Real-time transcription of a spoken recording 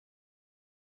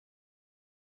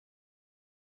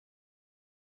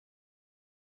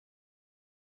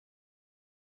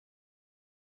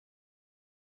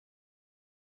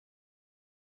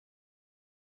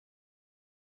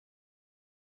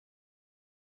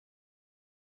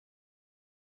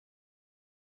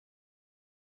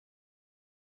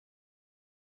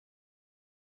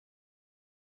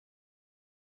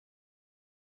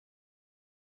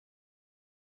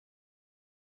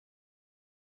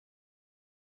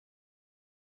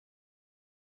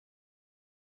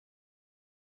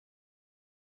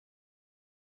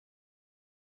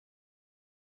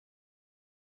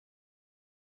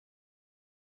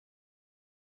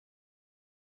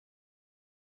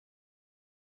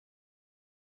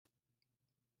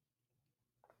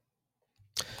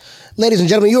Ladies and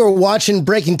gentlemen, you are watching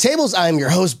Breaking Tables. I'm your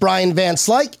host, Brian Van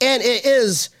Slyke, and it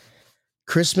is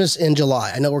Christmas in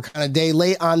July. I know we're kind of day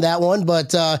late on that one,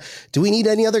 but do we need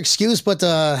any other excuse but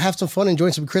to have some fun,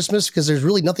 enjoy some Christmas? Because there's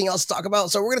really nothing else to talk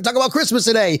about. So we're going to talk about Christmas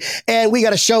today. And we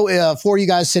got a show for you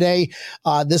guys today.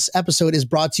 This episode is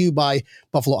brought to you by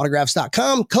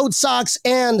BuffaloAutographs.com, Code Socks,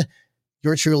 and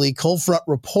your truly Cold Front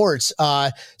Reports.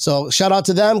 So shout out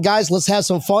to them. Guys, let's have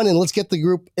some fun and let's get the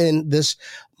group in this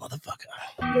motherfucker.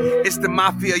 It's the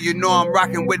Mafia, you know I'm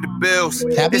rocking with the Bills.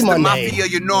 Happy it's Monday. The Mafia,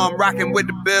 you know I'm rocking with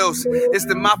the Bills. It's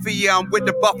the Mafia, I'm with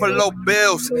the Buffalo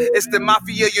Bills. It's the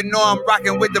Mafia, you know I'm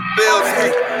rocking with the Bills. Hey,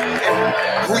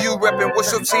 who you reppin'?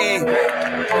 What's your team?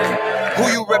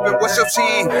 Who you reppin'? What's your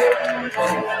team?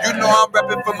 You know I'm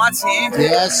reppin' for my team.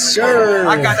 Yes, sir.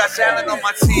 I got that talent on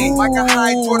my team. Like a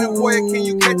high Jordan Boy, can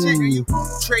you catch it?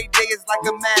 Trade day is like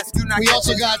a mask. We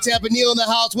also got Tampa Neal in the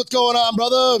house. What's going on,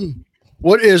 brother?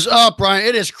 What is up, Brian?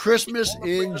 It is Christmas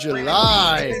in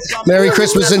July. Merry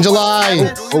Christmas in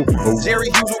July. Jerry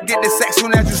Hughes will get the sack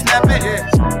soon as you snap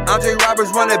it. Andre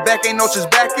Roberts running back, ain't no just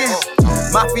backing.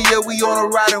 Mafia, we on a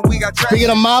ride and we got track.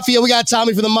 Speaking of Mafia, we got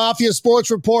Tommy from the Mafia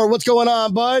Sports Report. What's going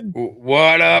on, bud?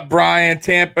 What up, Brian?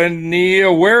 Tampa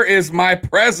Neal? Where is my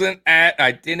present at?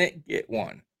 I didn't get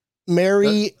one.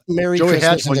 Merry Joey Christmas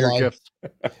Hatch in won your July. gift.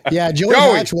 Yeah, Joey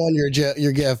Hatch won your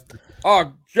gift.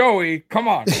 Oh, Joey, come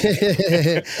on.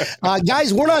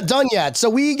 Guys, we're not done yet. So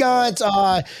we got,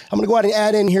 I'm going to go ahead and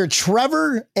add in here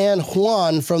Trevor and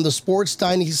Juan from the Sports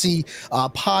Dynasty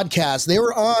podcast. They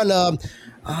were on,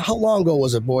 how long ago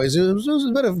was it, boys? It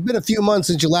was been a few months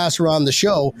since you last were on the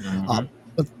show.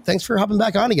 But thanks for hopping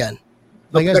back on again.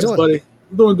 How you guys doing? Buddy.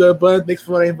 I'm doing good, bud. Thanks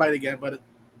for the invite again, buddy.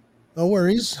 No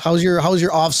worries. How's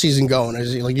your off season going?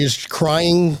 Is it like you're just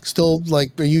crying still?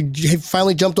 Like, you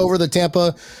finally jumped over the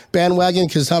Tampa bandwagon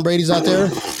because Tom Brady's out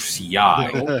there? Yeah.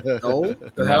 No,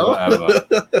 the hell?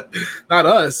 Not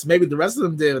us. Maybe the rest of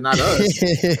them did, but not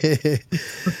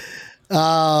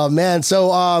us. Man.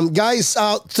 So, guys,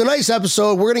 tonight's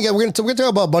episode we're gonna talk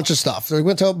about a bunch of stuff. We're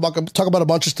gonna talk about a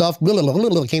bunch of stuff.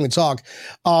 Can't even talk.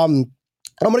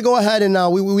 I'm going to go ahead and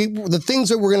the things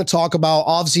that we're going to talk about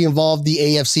obviously involve the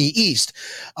AFC East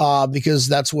because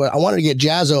that's what I wanted to get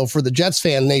Jazzo for the Jets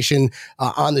fan nation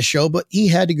on the show, but he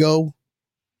had to go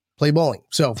play bowling.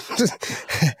 So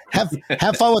have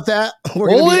fun with that. We're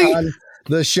going to be on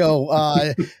the show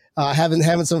having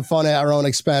some fun at our own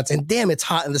expense. And damn, it's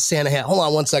hot in the Santa hat. Hold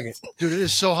on one second. Dude, it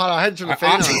is so hot. I had to turn the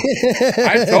fan on.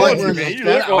 I told you, man. You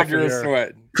look like you're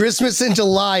sweating. Christmas in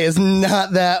July is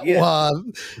not that.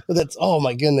 That's oh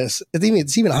my goodness.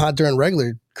 It's even hot during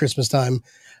regular Christmas time.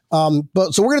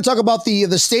 But so we're going to talk about the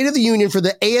State of the Union for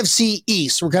the AFC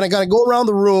East. We're kind of going to go around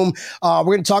the room. We're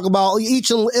going to talk about each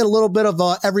a little bit of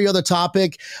every other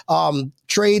topic,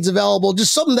 trades available,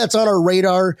 just something that's on our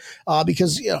radar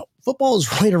because football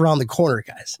is right around the corner,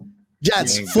 guys.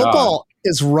 Jets football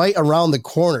is right around the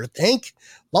corner. Thank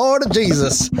Lord of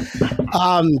Jesus.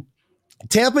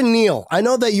 Tampa Neal, I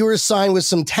know that you were assigned with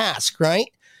some tasks, right?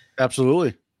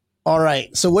 Absolutely. All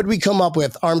right. So what did we come up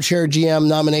with? Armchair GM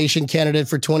nomination candidate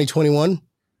for 2021?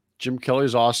 Jim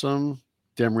Kelly's awesome.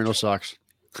 Dan Marino sucks.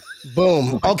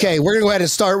 Boom. Okay. We're going to go ahead and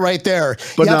start right there.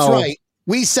 But that's right.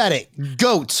 We said it.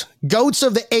 Goats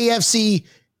of the AFC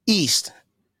East.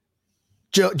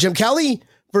 Jim Kelly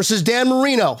versus Dan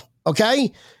Marino.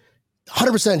 Okay.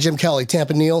 100% Jim Kelly,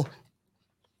 Tampa Neal.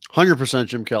 100%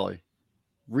 Jim Kelly.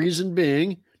 Reason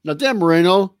being, now Dan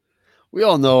Marino, we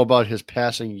all know about his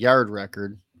passing yard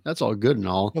record. That's all good and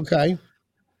all. Okay.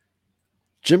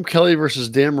 Jim Kelly versus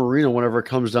Dan Marino, whenever it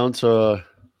comes down to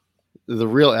the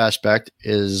real aspect,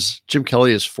 is Jim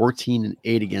Kelly is 14-8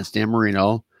 against Dan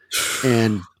Marino.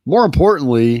 And more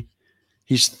importantly,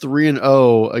 he's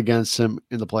 3-0 against him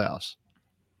in the playoffs.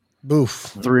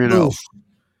 Boof. 3-0.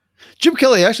 Jim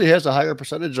Kelly actually has a higher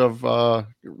percentage of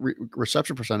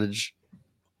reception percentage.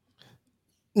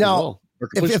 Now,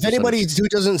 if anybody who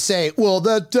doesn't say, well,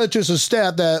 that's just a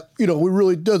stat that, it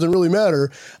really doesn't really matter.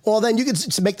 Well, then you can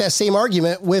make that same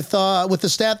argument with the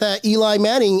stat that Eli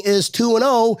Manning is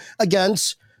 2-0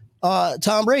 against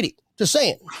Tom Brady. Just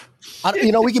saying.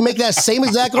 We can make that same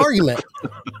exact argument.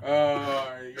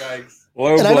 Yikes.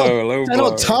 Low blow. I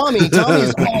know Tommy's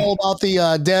all about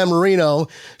the Dan Marino.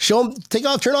 Show him,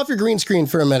 turn off your green screen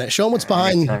for a minute. Show him what's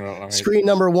behind screen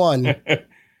number one.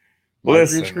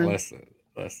 Listen.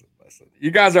 You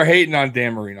guys are hating on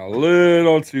Dan Marino a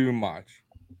little too much.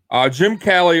 Jim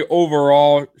Kelly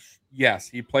overall, yes,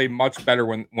 he played much better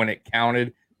when it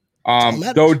counted.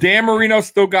 Though Dan Marino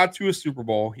still got to a Super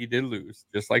Bowl, he did lose,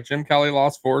 just like Jim Kelly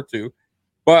lost 4-2.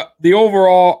 But the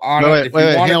overall,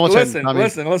 listen.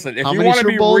 If you want to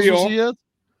be real,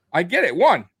 I get it.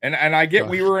 1. And I get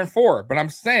we were in 4. But I'm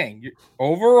saying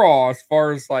overall, as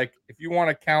far as like if you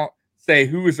want to say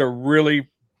who is a really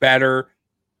better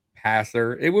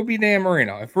passer, it would be Dan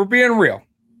Marino. If we're being real.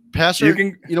 Passer,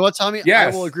 you know what, Tommy?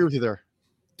 Yes. I will agree with you there.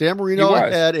 Dan Marino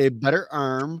had a better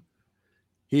arm.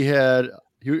 He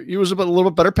was a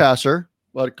little bit better passer,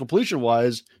 but completion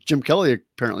wise, Jim Kelly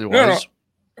apparently was.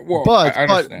 No. Well, but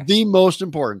the most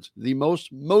important,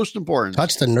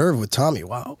 touch the nerve with Tommy.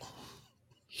 Wow.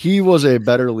 He was a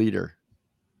better leader.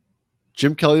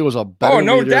 Jim Kelly was a better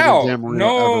leader than Dan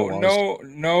Marino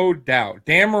no doubt.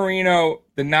 Dan Marino,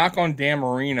 the knock on Dan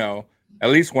Marino, at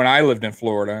least when I lived in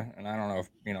Florida, and I don't know if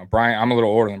Brian, I'm a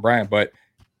little older than Brian, but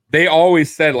they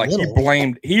always said like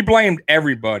he blamed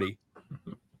everybody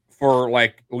for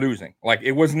like losing. Like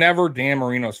it was never Dan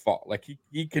Marino's fault. Like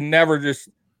he can never just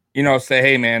say,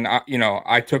 hey man,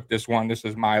 I took this one. This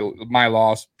is my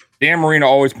loss. Dan Marino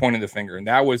always pointed the finger, and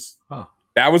that was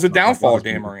a downfall of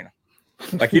Dan Marino.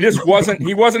 Like he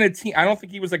wasn't a team. I don't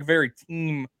think he was like a very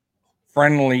team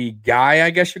friendly guy, I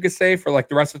guess you could say, for like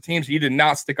the rest of the teams. He did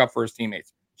not stick up for his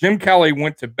teammates. Jim Kelly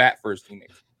went to bat for his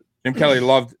teammates. Jim Kelly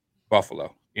loved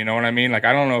Buffalo. You know what I mean? Like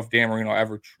I don't know if Dan Marino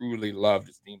ever truly loved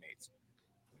his teammates.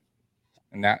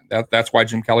 And that's why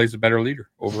Jim Kelly's a better leader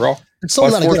overall. It's still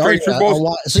not a good argument.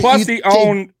 Plus he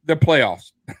owned the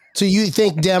playoffs. So you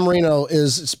think Dan Marino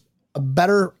is a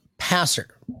better passer,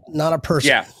 not a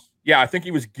person? Yeah, I think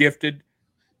he was gifted.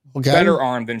 Better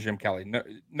arm than Jim Kelly.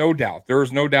 No doubt.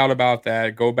 There's no doubt about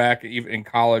that. Go back even in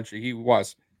college, he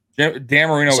was. Dan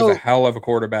Marino was a hell of a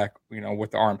quarterback,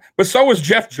 with the arm. But so was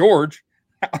Jeff George.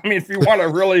 I mean, if you want to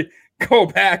really go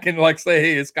back and like say,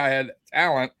 hey, this guy had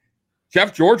talent,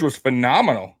 Jeff George was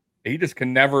phenomenal. He just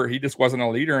wasn't a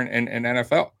leader in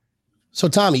NFL. So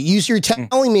Tommy, you're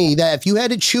telling me that if you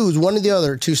had to choose one or the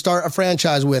other to start a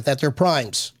franchise with at their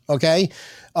primes, okay,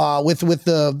 with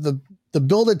the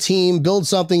build a team, build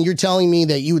something, you're telling me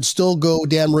that you would still go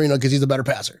Dan Marino because he's a better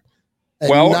passer. And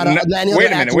well,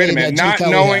 wait a minute.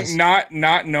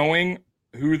 Not knowing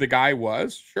who the guy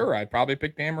was, sure, I'd probably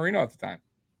pick Dan Marino at the time.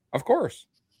 Of course.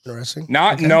 Interesting.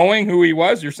 Not knowing who he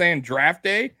was, you're saying draft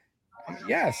day?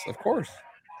 Yes, of course.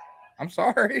 I'm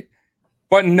sorry.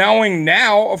 But knowing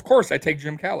now, of course, I take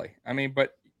Jim Kelly. I mean,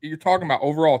 but you're talking about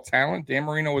overall talent. Dan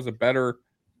Marino was a better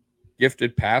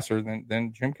gifted passer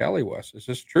than Jim Kelly was. It's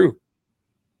just true.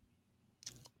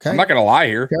 Okay. I'm not going to lie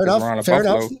here. Fair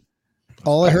enough.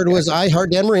 All I heard was I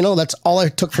heard Dan Marino. That's all I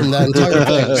took from that entire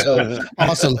thing. So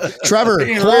awesome. Trevor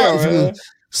from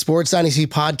Sports Dynasty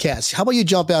Podcast. How about you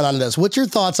jump out on this? What's your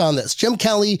thoughts on this? Jim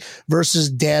Kelly versus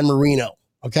Dan Marino.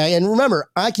 Okay. And remember,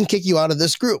 I can kick you out of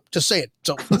this group. Just say it.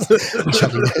 So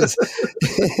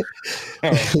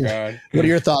oh, God. What are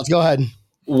your thoughts? Go ahead.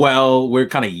 Well, we're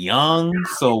kind of young.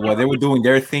 So while they were doing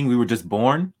their thing, we were just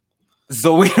born.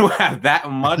 So we don't have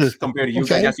that much compared to you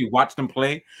guys. Yes, you watched them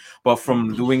play, but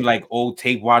from doing like old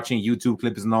tape watching, YouTube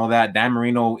clips and all that, Dan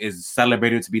Marino is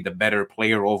celebrated to be the better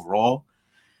player overall.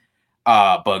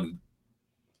 But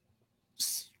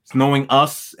knowing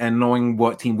us and knowing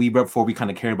what team we rep for, we kind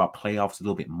of care about playoffs a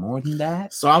little bit more than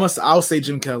that. So I'll say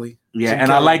Jim Kelly. Yeah, Jim and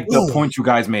Kelly. I like the point you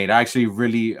guys made. I actually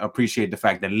really appreciate the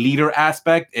fact that leader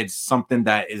aspect, it's something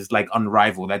that is like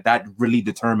unrivaled, that really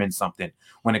determines something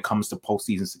when it comes to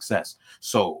postseason success.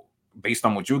 So based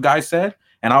on what you guys said,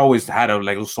 and I always had a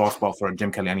little soft spot for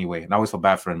Jim Kelly anyway, and I always feel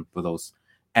bad for him for those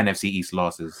NFC East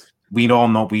losses. We know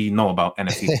about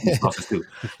NFC East losses too,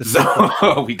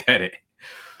 so we get it.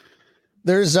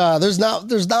 There's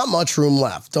not much room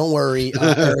left. Don't worry,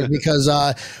 Eric, because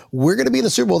we're going to be in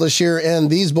the Super Bowl this year, and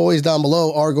these boys down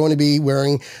below are going to be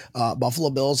wearing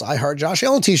Buffalo Bills I Heart Josh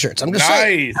Allen t-shirts. I'm just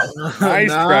saying. Nice,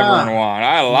 Trevor and Juan.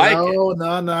 I like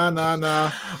it.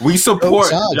 No. We support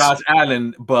Josh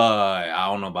Allen, but I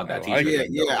don't know about that t-shirt.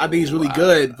 Yeah, I think he's really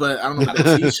good, but I don't know about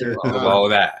the t-shirt. About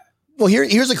that. Well,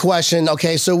 here's a question.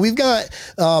 Okay, so we've got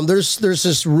there's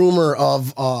this rumor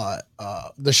of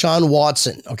Deshaun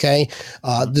Watson. Okay,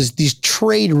 these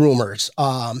trade rumors.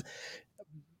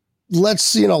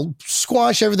 Let's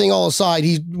squash everything all aside.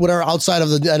 He's whatever outside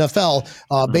of the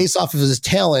NFL, based off of his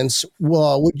talents.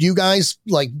 Would you guys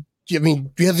like? I mean,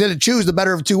 you have to choose the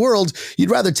better of two worlds. You'd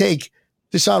rather take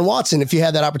Deshaun Watson if you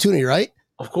had that opportunity, right?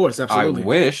 Of course, absolutely.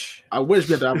 I wish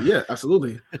we had that. Yeah,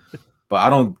 absolutely. But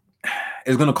I don't.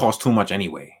 It's going to cost too much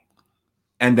anyway.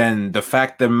 And then the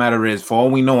fact of the matter is, for all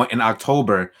we know, in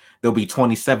October, there'll be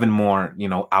 27 more,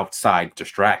 outside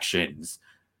distractions.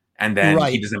 And then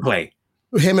he doesn't play.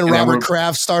 Him and Robert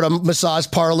Kraft start a massage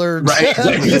parlor. Right.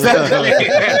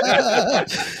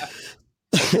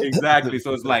 Exactly.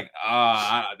 So it's like,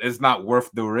 it's not worth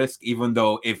the risk, even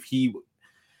though if he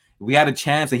we had a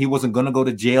chance and he wasn't gonna go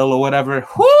to jail or whatever,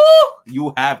 whoo,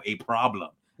 you have a problem.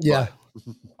 Yeah.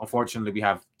 But unfortunately, we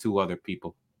have 2 other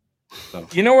people. So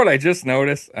You know what I just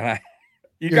noticed?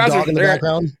 You Your guys dog in the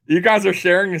background. You guys are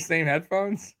sharing the same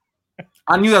headphones.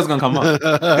 I knew that was gonna come up.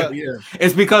 Yeah.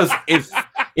 It's because if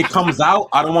it comes out,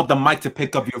 I don't want the mic to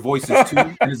pick up your voices too,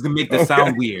 and it's gonna make the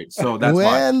sound weird. So that's why.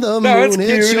 When the No, it's moon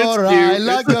hits cute, your it's eye cute.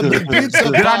 like a big pizza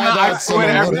Did I pie. not? I that's swear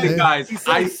to all everything, day. guys.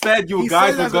 I said you he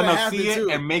guys said were that's gonna gonna happen see it too.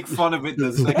 and make fun of it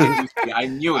the second you see it. I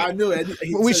knew it. I knew it.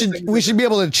 We should be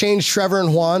able to change Trevor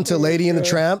and Juan to Lady and the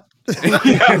Tramp.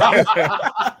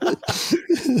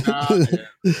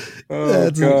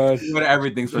 Oh god. But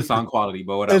everything's for sound quality,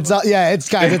 but whatever. It's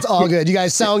all good. You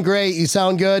guys sound great. You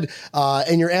sound good,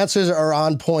 and your answers are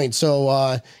on point.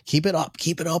 So keep it up,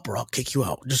 or I'll kick you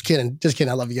out. Just kidding.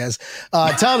 I love you guys.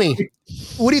 Tommy,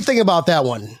 what do you think about that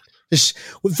one?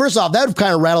 First off, that would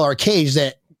kind of rattle our cage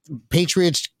that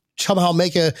Patriots somehow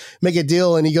make a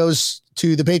deal and he goes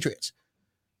to the Patriots.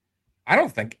 I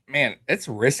don't think, man, it's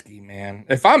risky, man.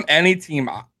 If I'm any team,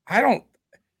 I don't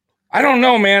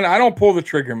know, man. I don't pull the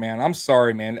trigger, man. I'm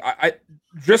sorry, man. I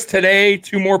just today,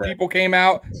 2 more people came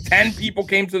out. 10 people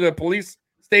came to the police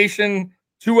station.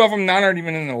 2 of them aren't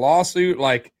even in the lawsuit.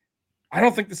 Like, I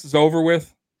don't think this is over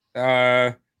with.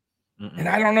 And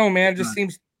I don't know, man. It just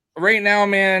seems right now,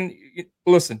 man.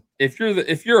 Listen, if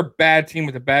you're a bad team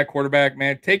with a bad quarterback,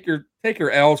 man, take your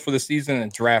L's for the season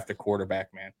and draft a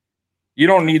quarterback, man. You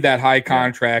don't need that high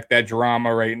contract, that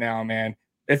drama right now, man.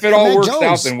 If it all Mac works Jones.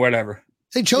 out, then whatever.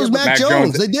 They chose Mac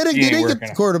Jones. They didn't get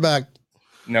the quarterback.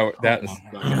 No, that is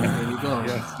There you go.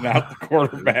 that's not the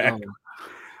quarterback.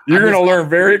 You're going to learn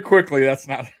very quickly that's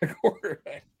not the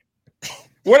quarterback.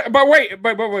 What? But wait.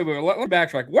 Let me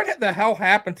backtrack. What the hell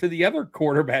happened to the other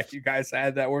quarterback you guys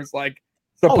had that was like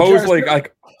supposedly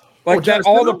Jarrett that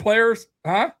all the Stidham? players,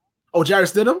 huh? Oh, Jarrett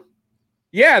Stidham?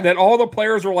 Yeah, that all the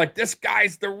players were like, this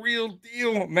guy's the real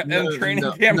deal. And training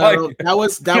camp, that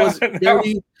was no.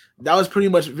 that was pretty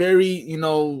much very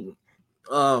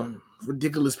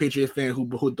ridiculous Patriot fan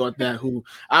who thought that. Who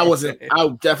I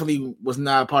definitely was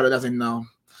not a part of that. Like, no,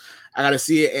 I got to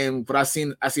see it, but I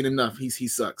seen enough. He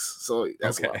sucks. So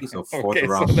that's why He's a 4th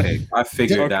round pick. I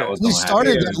figured that was. We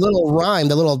started that little rhyme,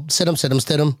 the little sit him.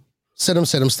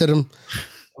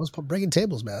 I was breaking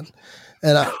tables, man.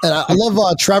 And I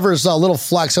love Trevor's little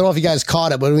flex. I don't know if you guys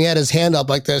caught it, but when he had his hand up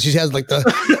like this, he has like the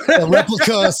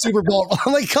replica Super Bowl.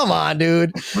 I'm like, come on,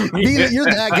 dude. You're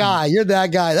that guy.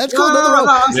 That's cool.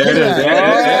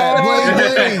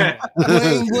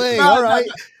 Bling. All right.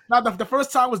 Now the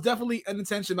first time was definitely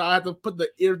unintentional. I had to put the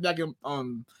ear back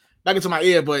into my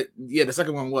ear, but yeah, the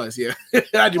second one was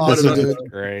I just put it on. That's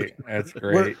great. That's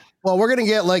great. We're gonna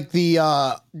get like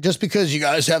the just because you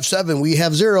guys have 7, we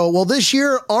have 0. Well, this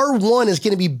year our 1 is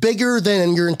gonna be bigger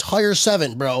than your entire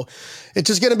 7, bro. It's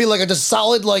just gonna be like a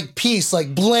solid like piece,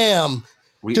 like blam,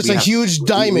 just a huge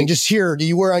diamond just here that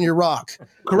you wear on your rock.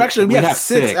 Correction, we have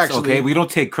 6 actually. Okay, we don't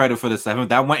take credit for the 7th.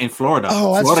 That went in Florida.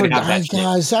 Oh, that's Florida for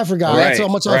guys. I forgot. That's how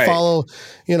much I follow,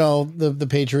 the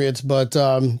Patriots. But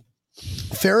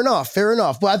fair enough.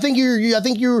 But I think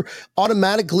you're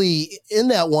automatically in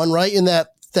that one, right? In that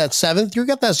 7th, you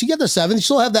got that. So you get the 7th. You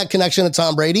still have that connection to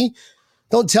Tom Brady.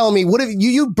 Don't tell me what if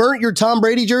you burnt your Tom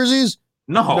Brady jerseys?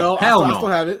 No, hell I no. still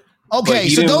have it. Okay,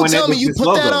 so don't tell me you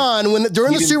put that on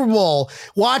during the Super Bowl,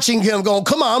 watching him going,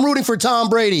 come on, I'm rooting for Tom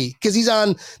Brady because he's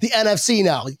on the NFC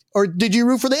now. Or did you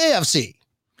root for the AFC?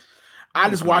 I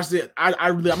just watched it.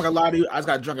 I'm not gonna lie to you. I just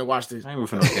got drunk and watched it. I ain't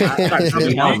rooting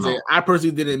for no I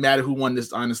personally didn't matter who won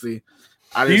this, honestly.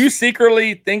 Do you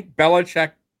secretly think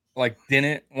Belichick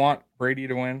didn't want Brady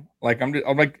to win?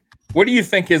 I'm like, what do you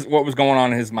think what was going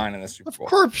on in his mind in the Super Bowl?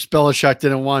 Of course, Belichick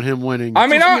didn't want him winning. I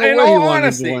mean, in all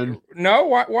honesty, no.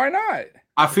 Why not?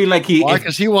 I feel like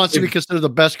because he wants to be considered the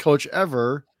best coach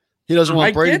ever. He doesn't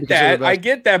want Brady to be considered the best. I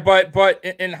get that, but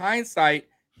in hindsight,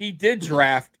 he did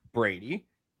draft Brady,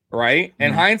 right?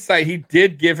 In hindsight, he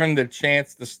did give him the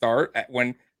chance to start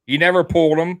when he never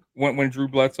pulled him when Drew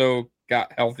Bledsoe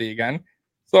got healthy again.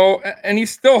 So, and he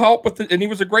still helped and he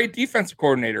was a great defensive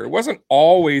coordinator. It wasn't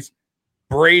always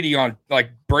Brady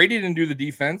Brady didn't do the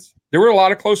defense. There were a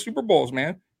lot of close Super Bowls,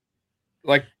 man.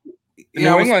 New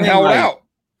England held out.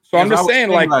 So I'm just saying,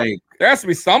 there has to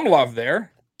be some love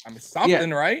there. I mean,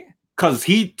 something, right? Because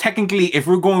he technically, if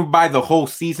we're going by the whole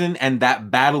season and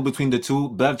that battle between the two,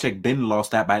 Belichick didn't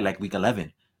lost that by like week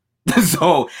 11.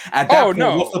 So at that point,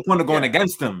 what's the point of going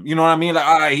against him? You know what I mean?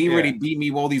 Like, he already beat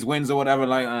me with all these wins or whatever.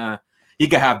 Like, he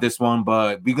could have this one,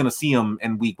 but we're gonna see him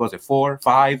in week 4,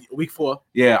 5? Week 4.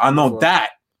 Yeah, I know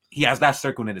that. he has that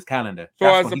circled in his calendar. So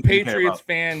That's as what a he didn't care Patriots about.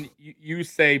 fan, you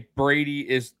say Brady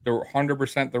is the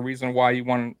 100% the reason why you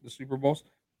won the Super Bowls?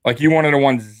 Like you wanted to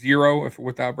win 0 if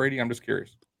without Brady? I'm just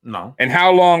curious. No. And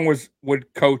how long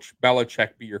would Coach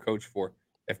Belichick be your coach for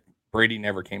if Brady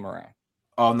never came around?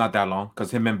 Oh, not that long,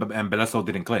 because him and Bledsoe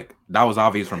didn't click. That was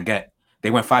obvious from get.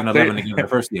 They went 5-11 again the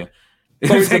first year.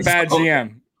 So he's a bad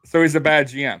GM. So he's a bad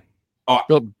GM.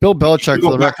 Bill Belichick,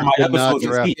 for the back to record, my did not episodes.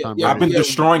 draft Tom Brady. I've been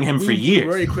destroying him for years.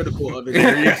 Very critical of it.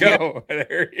 There you go.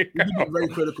 There you We've go. been very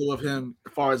critical of him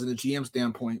as far as in the GM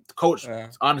standpoint. Coach,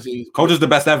 honestly, Coach is the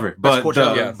best ever, but coach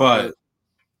the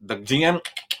GM,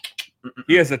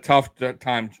 He has a tough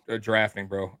time drafting,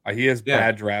 bro. He has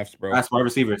bad drafts, bro. that's wide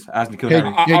receivers. Ask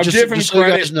Nikhil. I'll give him so you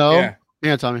credit. guys know.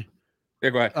 Yeah, Tommy. yeah,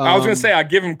 go ahead. I was gonna say I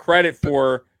give him credit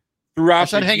for throughout. I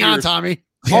said, hang on, Tommy.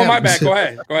 Oh, my bad. Go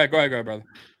ahead. Go ahead, brother.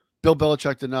 Bill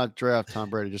Belichick did not draft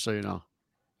Tom Brady, just so you know.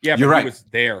 Yeah, You're but right.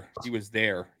 He was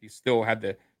there. He still had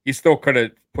the. He still could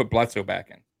have put Bledsoe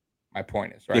back in. My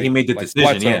point is right. Yeah, he made the Like decision.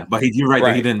 Bledsoe, Yeah, but you're right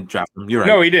that he didn't draft him. You're right.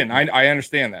 No, he didn't. I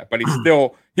understand that, but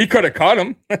he could have cut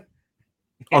him.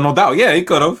 Oh, no doubt. Yeah, he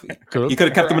could have. Could've. He could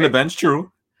have kept him in the bench.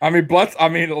 True. I mean,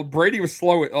 Brady was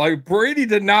slow. Like Brady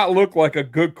did not look like a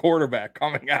good quarterback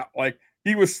coming out. Like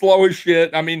he was slow as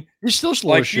shit. I mean, He's still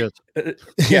slow as shit.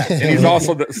 Yeah, and he's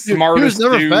also the smartest. He was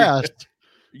never dude. fast.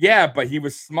 Yeah, but he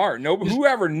was smart.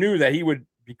 Whoever knew that he would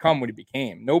become what he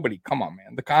became? Nobody. Come on,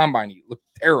 man. The combine, he looked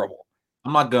terrible.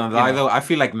 I'm not gonna lie though. I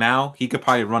feel like now he could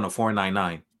probably run a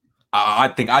 4.99. I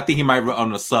think he might run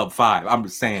on a sub 5. I'm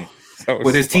just saying. So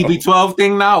with his slow. TB12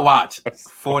 thing now, watch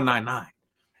 4.99.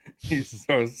 He's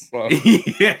so slow.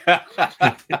 Yeah.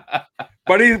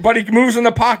 But he moves in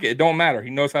the pocket. It don't matter. He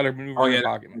knows how to move in the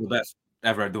pocket. Man. The best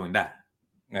ever at doing that.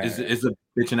 Yeah, It's a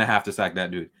bitch and a half to sack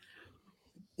that dude.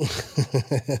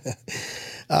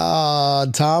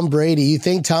 Tom Brady. You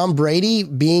think Tom Brady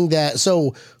being that?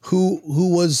 So who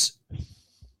was?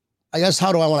 I guess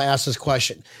how do I want to ask this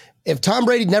question? If Tom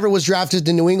Brady never was drafted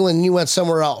to New England and he went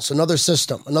somewhere else, another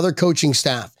system, another coaching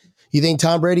staff, you think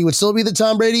Tom Brady would still be the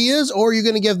Tom Brady he is, or are you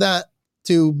going to give that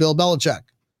to Bill Belichick?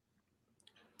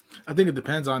 I think it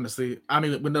depends, honestly. I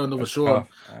mean, we don't know for sure.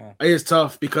 It is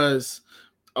tough because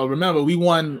remember, we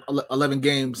won 11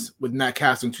 games with Nat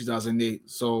Castle in 2008.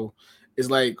 So it's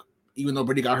like, even though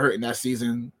Brady got hurt in that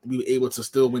season, we were able to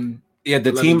still win. Yeah,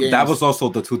 the team games. that was also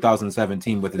the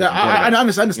 2017 with the I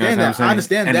understand you know that. I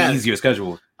understand and that. the easier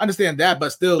schedule. I understand that,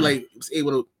 but still, like,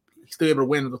 still able to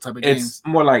win those type of games. It's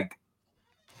more like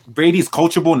Brady's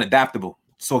coachable and adaptable,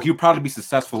 so he'll probably be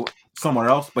successful somewhere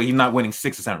else, but he's not winning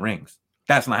 6 or 7 rings.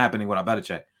 That's not happening without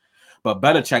Belichick. But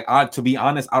Belichick, to be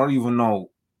honest, I don't even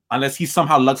know unless he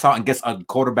somehow lucks out and gets a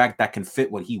quarterback that can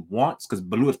fit what he wants. Because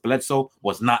Bledsoe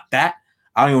was not that.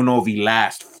 I don't even know if he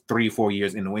lasts 3-4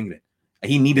 years in New England.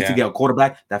 He needed to get a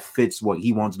quarterback that fits what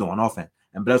he wants to do on offense.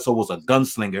 And Bledsoe was a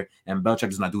gunslinger, and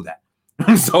Belichick does not do that.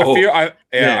 So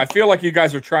I feel like you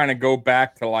guys are trying to go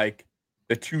back to like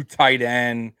the 2 tight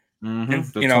end,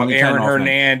 and, Aaron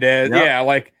Hernandez. Yep. Yeah,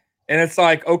 like, and it's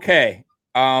like, okay.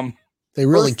 They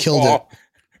really killed it.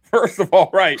 First of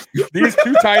all, right. These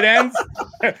 2 tight ends,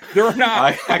 they're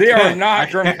not they are not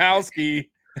Gronkowski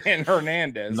and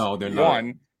Hernandez. No, they're not.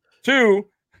 1. 2,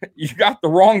 you got the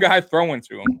wrong guy throwing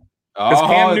to him.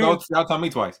 Don't tell me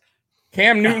twice.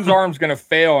 Cam Newton's arm's gonna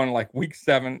fail in like week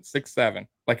 7, 6, 7,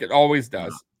 like it always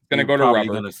does. It's gonna go to rubber.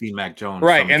 You're gonna see Mac Jones,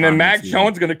 right? And then Mac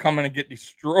Jones gonna come in and get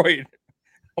destroyed.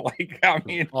 Like, I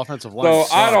mean, offensive line.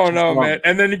 So I don't know, man.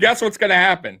 And then guess what's gonna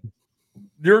happen?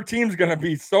 Your team's gonna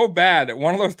be so bad that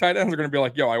one of those tight ends are gonna be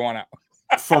like, "Yo, I want out."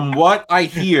 From what I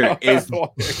hear, is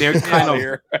they're kind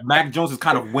of Mac Jones is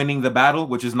kind of winning the battle,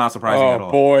 which is not surprising at all.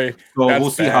 Oh boy! So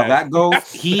we'll see how that goes.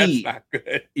 That's not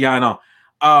good. Yeah, I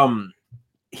know.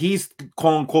 He's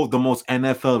quote unquote the most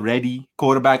NFL ready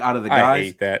quarterback out of the guys. I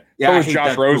hate that. Yeah, so I is hate Josh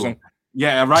that Rosen. Too.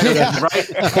 Yeah, right.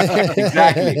 Right.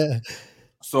 Exactly.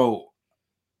 So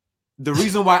the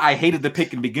reason why I hated the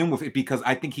pick and begin with it because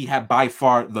I think he had by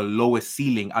far the lowest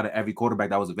ceiling out of every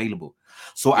quarterback that was available.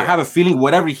 So I have a feeling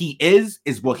whatever he is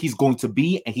what he's going to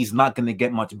be, and he's not going to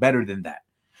get much better than that.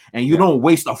 And you don't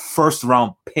waste a first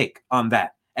round pick on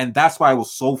that. And that's why I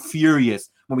was so furious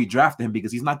when we drafted him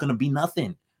because he's not going to be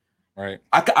nothing. Right.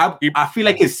 I feel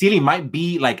like his ceiling might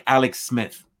be like Alex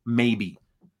Smith, maybe.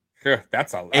 Sure,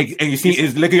 that's a. And you see,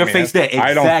 look at your face there. Exactly.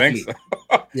 I don't think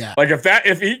so. Yeah. Like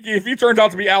if he turns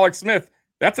out to be Alex Smith,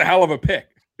 that's a hell of a pick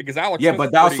because Alex. Yeah,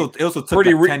 Smith's but that also took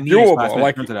pretty like 10 years doable.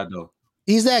 like into that though.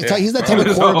 He's that type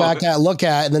of quarterback that I look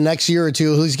at in the next year or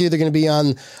two. Who's either going to be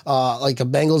on like a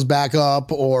Bengals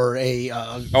backup or a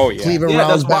Cleveland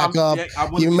Browns backup.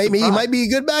 He might be a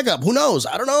good backup. Who knows?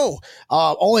 I don't know.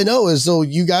 All I know is so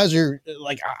you guys are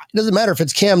like, it doesn't matter if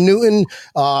it's Cam Newton,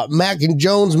 Mac and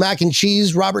Jones, Mac and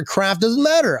Cheese, Robert Kraft. Doesn't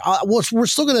matter. We're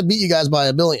still going to beat you guys by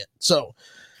 1 billion. So.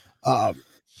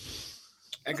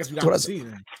 I guess we got to see.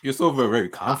 You're so very, very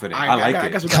confident. I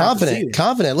like it.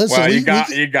 Confident. Listen, well, you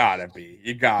gotta be.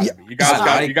 You gotta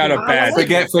bad.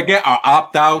 Forget our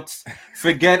opt-outs.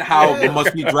 Forget how it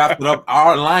must be drafted up.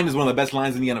 Our line is one of the best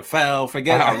lines in the NFL.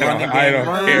 Forget our running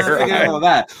game. Forget all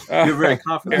that. You're very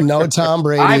confident. No Tom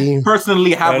Brady. I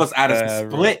personally have us at a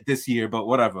split this year, but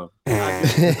whatever.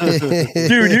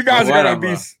 Dude, you guys are gonna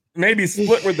be. Maybe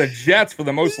split with the Jets for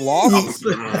the most losses.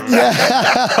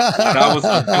 That was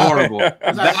adorable.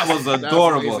 That was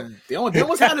adorable. They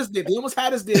almost had us there. They almost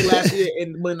had us there last year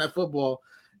in Monday Night Football,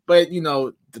 but you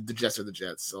know the Jets are the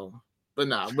Jets. So, but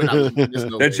nah, we're not.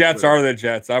 The Jets are the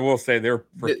Jets. I will say they're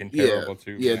freaking terrible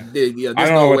too. Yeah. I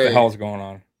don't know what the hell's going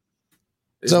on.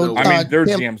 So their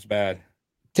GM's bad.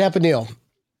 Tampa Neal,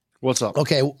 what's up?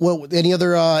 Okay, well, any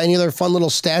other fun little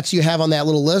stats you have on that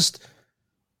little list?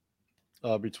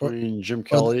 Between Jim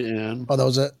Kelly and that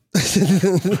was it.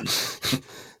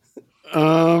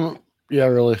 Yeah,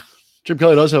 really. Jim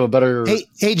Kelly does have a better. Hey,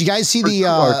 did you guys see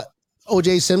the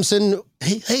OJ Simpson?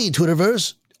 Hey,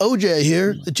 Twitterverse. OJ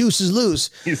here. The juice is loose.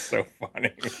 He's so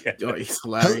funny. Oh, he's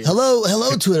hilarious. Hello,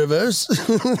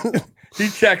 Twitterverse. He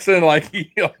checks in like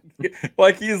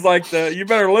he's like you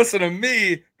better listen to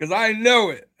me because I know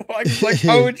it. Like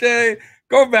OJ,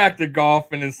 go back to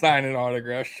golfing and sign an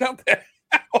autograph. Shut that.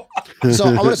 So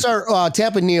I'm going to start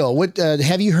Tampa Neal. What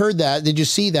have you heard that? Did you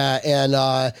see that? And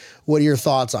what are your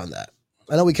thoughts on that?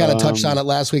 I know we kind of touched on it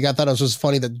last week. I thought it was just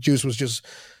funny that Juice was just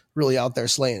really out there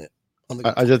slaying it.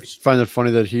 I just find it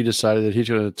funny that he decided that he's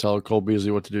going to tell Cole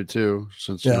Beasley what to do too,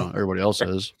 since you know everybody else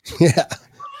is. Yeah,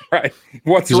 right.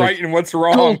 What's right and what's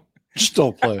wrong? Just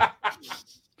don't play.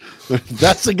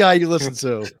 That's the guy you listen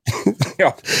to.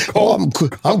 Yeah, Cole,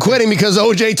 I'm quitting because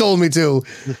OJ told me to.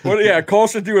 Well, yeah, Cole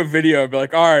should do a video. Be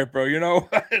like, all right, bro, you know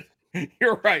what?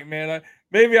 You're right, man.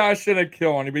 Maybe I shouldn't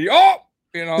kill anybody. Oh,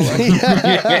 you know, like,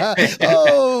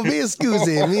 oh, me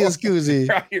scusi.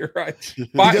 Right, you're right. He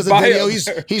does a video.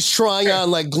 He's trying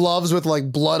on like gloves with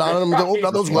like blood on them. Oh,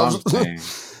 not those gloves.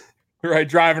 Right,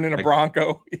 driving in a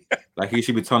Bronco. Like he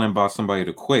should be telling about somebody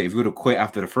to quit. If you would have quit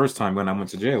after the first time when I went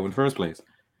to jail in the first place.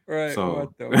 Right.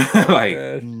 So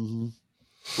like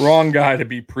wrong guy to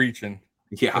be preaching.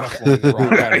 Yeah.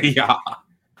 Yeah.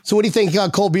 So what do you think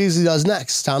Cole Beasley does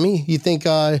next, Tommy? You think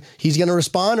he's going to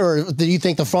respond, or do you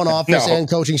think the front office and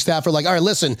coaching staff are like, all right,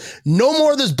 listen, no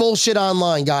more of this bullshit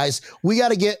online, guys. We got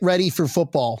to get ready for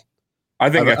football. I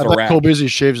think that's a wrap. Cole Beasley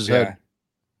shaves his head.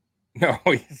 No,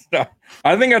 he's not.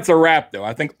 I think that's a wrap, though.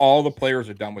 I think all the players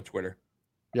are done with Twitter.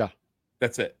 Yeah.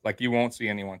 That's it. Like, you won't see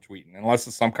anyone tweeting unless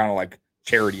it's some kind of like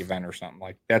charity event or something.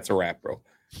 Like, that's a wrap, bro.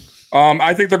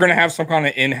 I think they're going to have some kind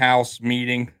of in-house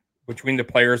meeting between the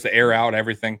players to air out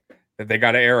everything that they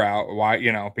got to air out. Why,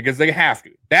 because they have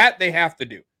to. That they have to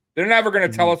do. They're never going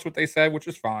to tell us what they said, which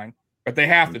is fine, but they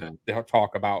have to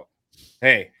talk about,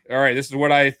 hey, all right, this is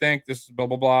what I think. This is blah,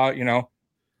 blah, blah,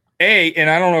 and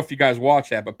I don't know if you guys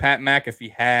watched that, but Pat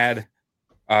McAfee had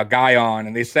a guy on,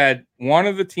 and they said one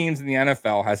of the teams in the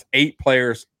NFL has 8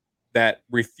 players that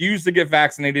refuse to get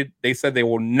vaccinated. They said they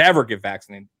will never get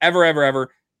vaccinated, ever, ever,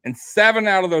 ever. And 7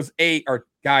 out of those 8 are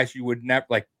guys you would never,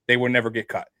 like, they would never get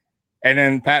cut. And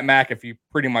then Pat McAfee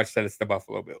pretty much said it's the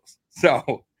Buffalo Bills.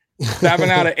 So 7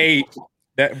 out of 8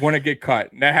 that wouldn't get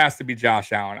cut. That has to be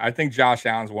Josh Allen. I think Josh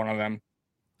Allen's one of them.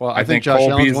 Well, I think Josh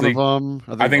Allen's one of them.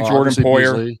 I think Jordan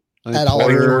Poyer. I think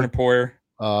Jordan Poyer.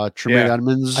 Tremaine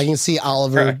Edmonds. I can see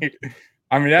Oliver. Right.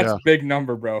 I mean, that's a big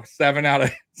number, bro. 7 out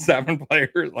of 7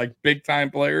 players, like big time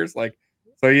players. Like,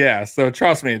 so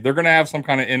trust me, they're going to have some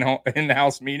kind of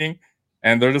in-house meeting,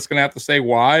 and they're just going to have to say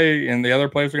why, and the other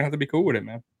players are going to have to be cool with it,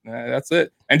 man. That's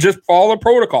it. And just follow the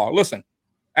protocol. Listen,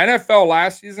 NFL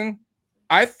last season,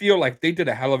 I feel like they did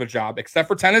a hell of a job, except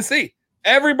for Tennessee.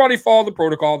 Everybody followed the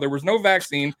protocol. There was no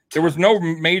vaccine. There was no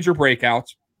major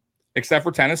breakouts, except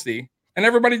for Tennessee. And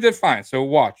everybody did fine. So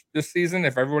watch this season.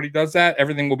 If everybody does that,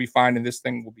 everything will be fine, and this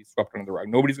thing will be swept under the rug.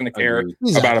 Nobody's going to care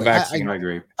about a vaccine. I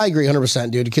agree. I agree 100%,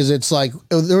 dude. Because it's like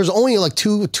there was only like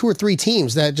two or three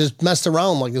teams that just messed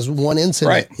around like this one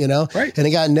incident, right. And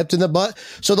it got nipped in the butt.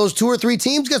 So those 2 or 3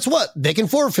 teams, guess what? They can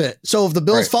forfeit. So if the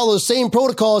Bills follow the same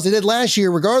protocol as they did last year,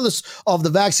 regardless of the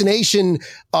vaccination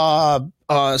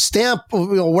stamp,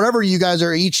 whatever you guys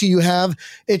are each of you have,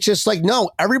 it's just like no,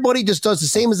 everybody just does the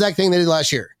same exact thing they did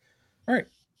last year. Right.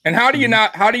 And how do you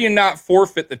not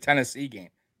forfeit the Tennessee game?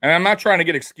 And I'm not trying to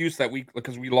get excuse that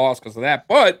because we lost because of that,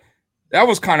 but that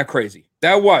was kind of crazy.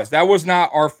 That was not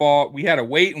our fault. We had to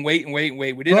wait. We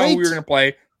didn't know who we were going to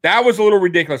play. That was a little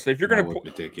ridiculous. If you're going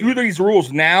to do these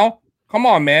rules now, come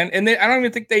on, man. And I don't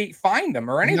even think they fined them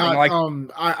or anything.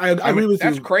 I agree with you.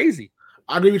 That's crazy.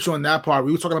 I agree with you on that part.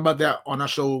 We were talking about that on our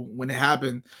show when it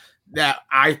happened. That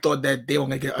I thought that they were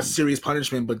going to get a serious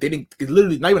punishment, but they didn't. It's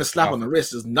literally not even a slap on the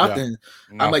wrist. It's nothing.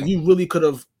 Yeah. I'm like, you really could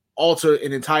have altered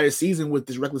an entire season with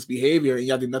this reckless behavior, and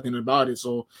y'all did nothing about it.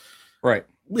 So, right,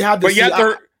 we had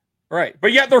to.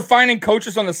 But yet they're finding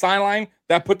coaches on the sideline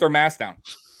that put their mask down.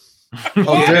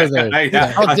 How dare they?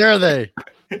 How dare they?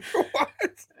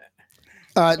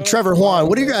 What? Trevor, Juan,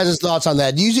 what are your guys' thoughts on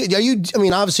that? I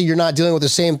mean, obviously you're not dealing with the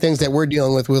same things that we're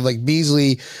dealing with like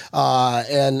Beasley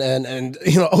and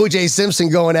OJ Simpson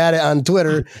going at it on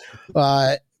Twitter.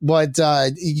 But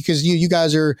because you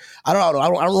guys are, I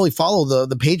don't really follow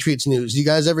the Patriots news. Do you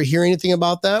guys ever hear anything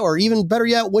about that? Or even better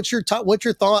yet, what's your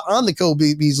thought on the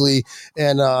Kobe Beasley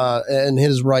and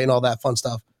his right and all that fun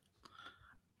stuff?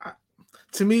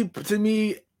 To me,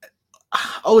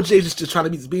 OJ just trying to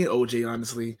be being OJ.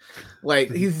 Honestly,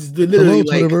 like he's literally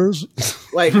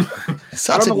like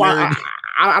I don't know why.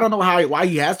 I don't know why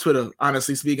he has Twitter.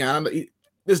 Honestly speaking,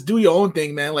 just do your own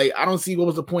thing, man. Like I don't see what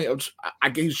was the point of. I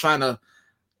guess he's trying to,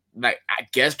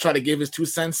 try to give his 2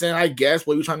 cents in. I guess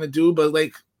what you're trying to do, but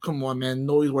like, come on, man.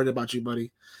 Nobody's worried about you,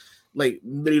 buddy. Like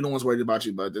literally, no one's worried about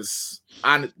you. But if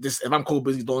I'm Cole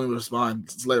Beasley, don't even respond.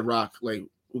 Just let it rock. Like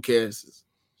who cares?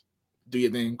 Do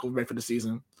your thing. Go back for the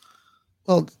season.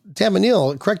 Well,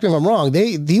 Tamanil, correct me if I'm wrong.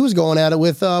 He was going at it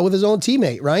with his own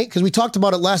teammate, right? Because we talked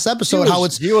about it last episode.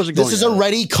 This is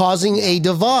already causing a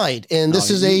divide, and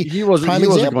this is a he wasn't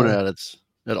going at it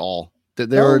at all.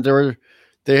 They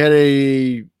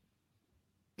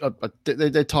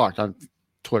talked on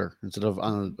Twitter instead of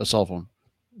on a cell phone.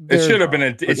 It should have been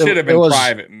a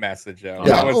private message, though.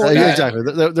 Yeah,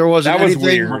 exactly. There wasn't anything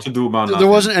weird to do about. There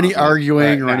wasn't any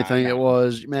arguing or anything. It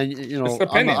was, man.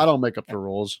 I don't make up the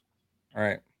rules. All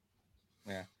right.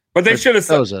 Yeah. But they should have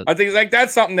said, I think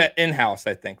that's something that in-house,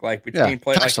 I think, like between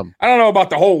players. Like, I don't know about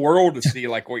the whole world to see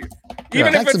like what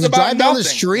even if it's about drive down the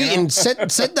street and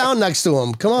sit down next to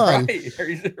him. Come on. Right.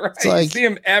 It's like, you see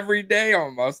him every day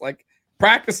almost. Like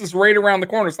practice is right around the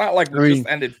corner. It's not like we just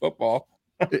ended football.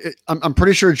 I'm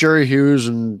pretty sure Jerry Hughes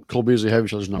and Cole Beasley have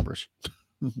each other's numbers.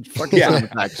 Yeah,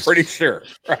 pretty sure.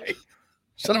 Right.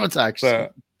 Send him a text.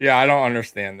 Yeah, I don't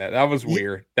understand that. That was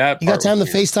weird. You got time to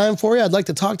FaceTime for you? I'd like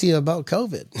to talk to you about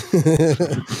COVID.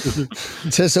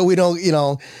 Just so we don't,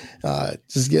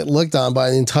 just get looked on by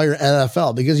the entire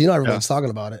NFL because everyone's talking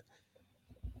about it.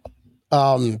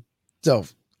 So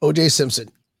OJ Simpson.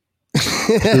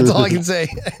 That's all I can say.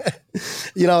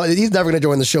 He's never going to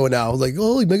join the show now. Like,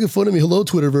 he's making fun of me. Hello,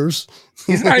 Twitterverse.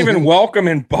 He's not even welcome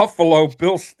in Buffalo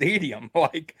Bill Stadium.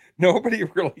 Like, nobody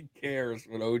really cares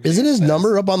what OJ Isn't his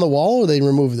number up on the wall or they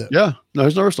removed it? Yeah. No,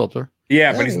 his number's still up there.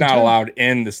 Yeah, but he's not allowed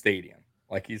in the stadium.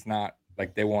 Like, he's not,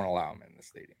 like, they won't allow him in the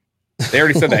stadium. They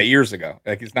already said that years ago.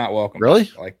 Like, he's not welcome.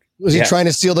 Really? Like, was he trying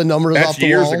to steal the numbers off the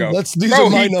years wall? Ago. These are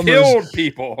my numbers. He killed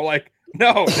people. Like,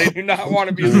 no, they do not want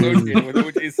to be associated with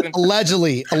O.J. Simpson.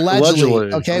 Allegedly.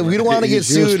 Okay, we don't want to get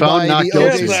sued by the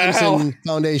O.J. Simpson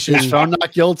Foundation. He's found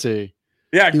not guilty.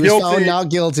 Yeah, he was found not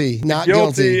guilty. Not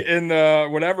guilty in the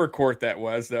whatever court that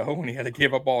was, though, when he had to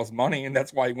give up all his money, and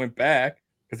that's why he went back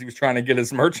because he was trying to get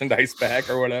his merchandise back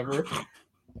or whatever.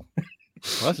 Well,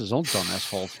 that's his own dumbass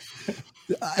fault.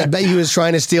 I bet he was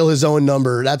trying to steal his own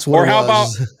number. That's what. Or how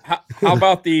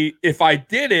about the if I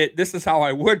did it, this is how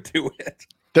I would do it.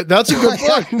 That's a good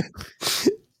point.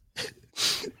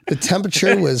 The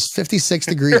temperature was 56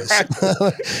 degrees.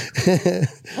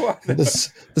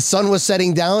 The sun was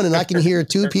setting down, and I can hear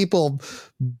two people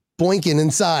boinking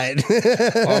inside.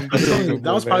 That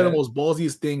was probably the most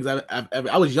ballsiest things I've ever.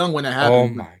 I was young when that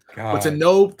happened. Oh my god! But to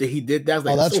know that he did that,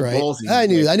 was that's so right. Ballsy. I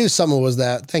knew someone was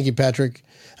that. Thank you, Patrick.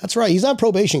 That's right. He's on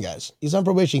probation, guys. He's on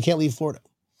probation. He can't leave Florida.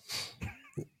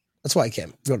 That's why I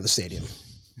can't go to the stadium.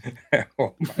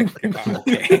 Oh my god!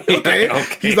 Okay.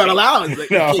 He's not allowed. Like,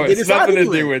 no, it's nothing to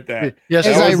do with that. Yes,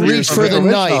 as I reached for the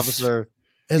knife.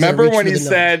 Remember when he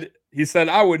said,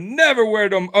 I would never wear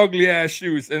them ugly ass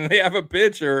shoes, and they have a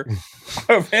picture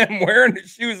of him wearing the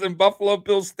shoes in Buffalo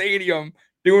Bills Stadium,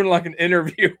 doing like an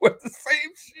interview with the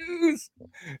same shoes,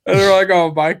 and they're like,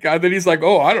 "Oh my god!" Then he's like,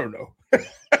 "Oh, I don't know."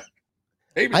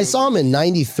 I saw him in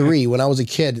 '93 when I was a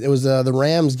kid. It was the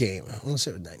Rams game. I want to say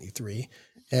it was '93.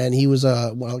 And he was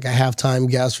like a halftime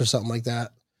guest or something like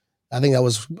that. I think that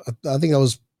was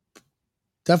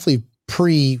definitely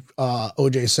pre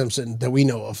OJ Simpson that we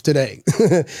know of today.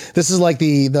 This is like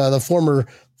the former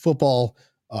football,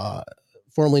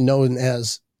 formerly known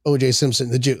as OJ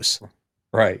Simpson, the Juice.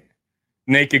 Right.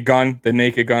 Naked Gun, the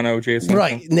Naked Gun OJ Simpson.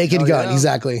 Right. Naked Gun, yeah.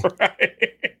 exactly. Right.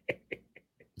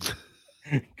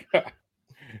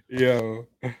 Yo.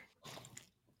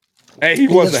 Hey, he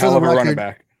was a hell of a running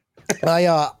back.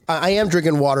 I am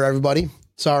drinking water, everybody.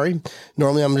 Sorry.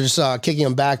 Normally I'm just kicking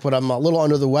him back, but I'm a little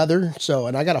under the weather. So,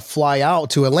 and I got to fly out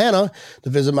to Atlanta to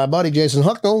visit my buddy Jason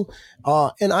Hucknall.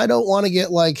 And I don't want to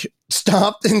get like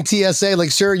stopped in TSA. Like,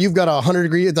 sir, you've got 100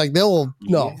 degrees. Like no.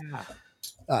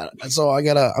 So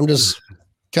I'm just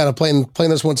kind of playing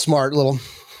this one smart. Little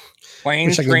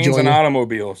planes, trains, and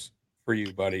automobiles for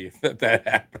you, buddy. If that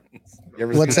happens. You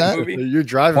ever What's seen that? movie? You're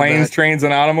driving Planes, Trains,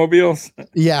 and Automobiles.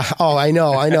 Yeah. Oh, I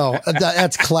know.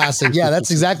 That's classic. Yeah, that's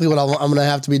exactly what I'm going to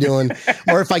have to be doing.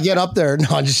 Or if I get up there,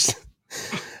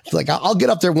 like I'll get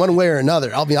up there one way or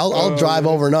another. I'll drive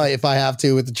overnight if I have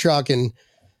to with the truck, and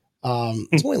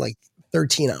it's only like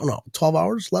 13, I don't know, 12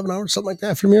 hours, 11 hours, something like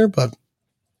that from here. But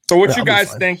so, what you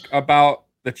guys think about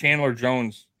the Chandler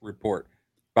Jones report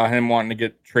about him wanting to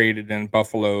get traded in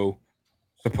Buffalo?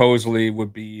 Supposedly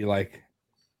would be like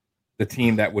the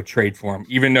team that would trade for him,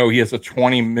 even though he has a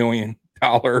 $20 million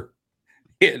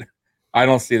hit. I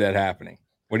don't see that happening.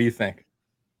 What do you think?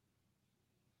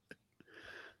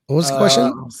 What was the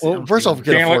question? Well, first off,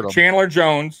 Chandler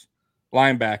Jones,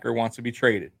 linebacker, wants to be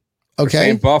traded.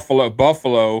 Okay.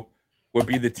 Buffalo would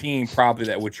be the team probably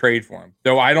that would trade for him.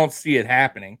 Though I don't see it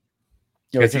happening.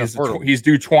 Because he's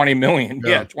due $20 million.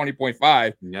 Yeah, 20.5.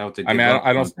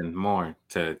 I don't more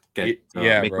to get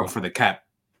make up for the cap.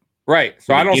 Right.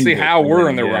 So I don't see how we're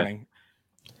in the running.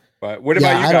 But what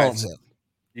about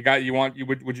you guys?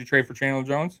 Would you trade for Chandler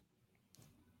Jones?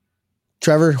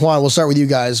 Trevor, Juan, we'll start with you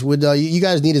guys. Would you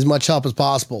guys need as much help as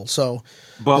possible? So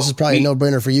this is probably a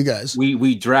no-brainer for you guys.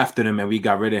 We drafted him and we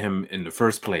got rid of him in the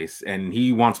first place, and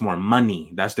he wants more money.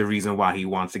 That's the reason why he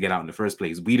wants to get out in the first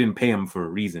place. We didn't pay him for a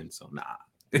reason, so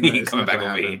he ain't coming back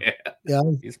over here. Yeah,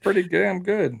 he's pretty damn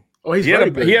good. Oh, he had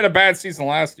a bad season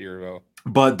last year though.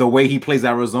 But the way he plays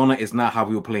Arizona is not how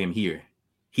we will play him here.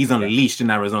 He's unleashed in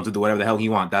Arizona to do whatever the hell he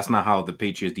wants. That's not how the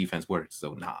Patriots defense works.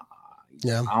 So I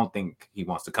don't think he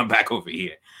wants to come back over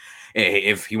here.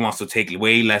 If he wants to take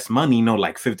way less money,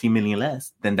 like 15 million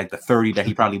less than like the 30 that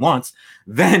he probably wants,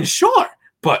 then sure.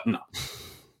 But no.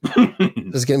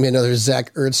 There's gonna be another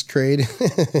Zach Ertz trade.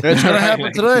 It's gonna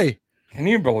happen today. Can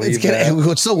you believe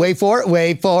that? So wait for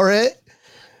it.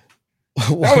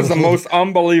 That was the most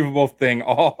unbelievable thing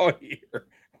all year.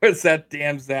 Was that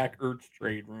damn Zach Ertz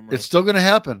trade rumor? It's still going to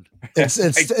happen. It's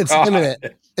imminent.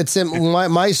 It's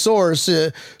my source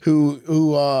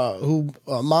who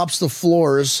mops the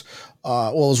floors.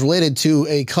 Was related to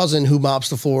a cousin who mops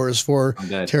the floors for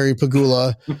Terry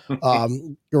Pagula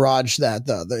garage.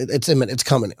 It's imminent. It's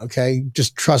coming. Okay,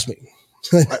 just trust me.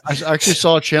 I actually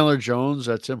saw Chandler Jones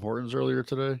at Tim Hortons earlier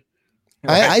today.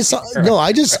 I saw him.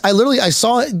 I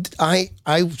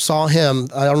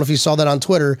don't know if you saw that on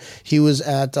Twitter. He was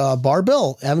at Bar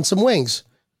Bill having some wings.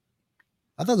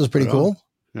 I thought that was pretty cool.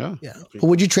 Yeah. But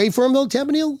would you trade for him though,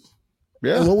 Tampanil?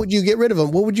 Yeah. And what would you get rid of him?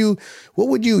 What would you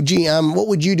GM? What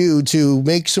would you do to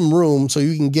make some room so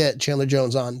you can get Chandler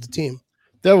Jones on the team?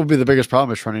 That would be the biggest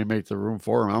problem, is trying to make the room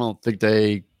for him. I don't think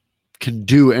they can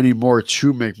do any more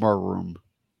to make more room.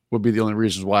 Would be the only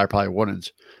reasons why I probably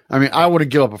wouldn't. I mean, I wouldn't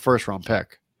give up a first round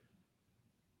pick.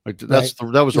 Like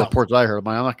that was the reports I heard. I'm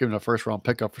not giving a first round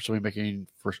pick up for somebody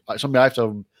somebody I have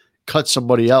to cut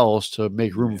somebody else to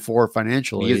make room for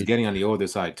financially. He is getting on the older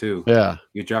side too. Yeah,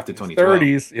 you drafted 2012.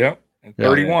 30s, yep, and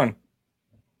 31.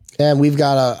 And we've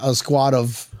got a squad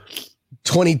of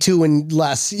 22 and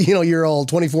less, year old,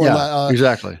 24. Yeah,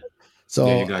 exactly.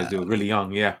 So you guys do really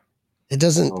young. Yeah. It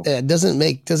doesn't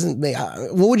make.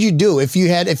 What would you do if you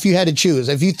had to choose?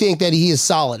 If you think that he is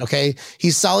solid, okay,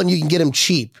 he's solid, and you can get him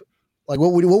cheap. Like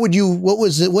what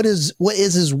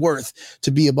is his worth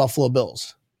to be a Buffalo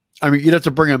Bills? I mean, you'd have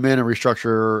to bring him in and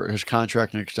restructure his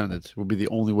contract and extend it. Would be the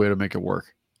only way to make it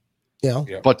work. Yeah.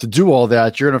 But to do all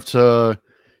that, you're gonna have to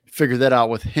figure that out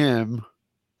with him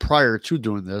prior to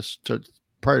doing this,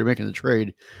 prior to making the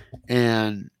trade.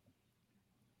 And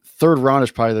third round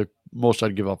is probably the most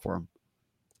I'd give up for him.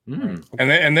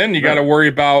 And then you got to worry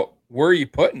about where are you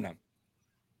putting them.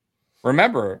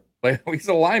 Remember, he's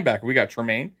a linebacker. We got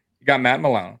Tremaine. You got Matt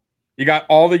Milano. You got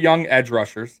all the young edge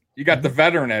rushers. You got the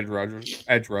veteran edge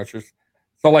rushers.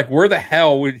 So, where the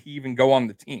hell would he even go on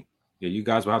the team? Yeah, you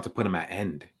guys will have to put him at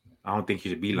end. I don't think he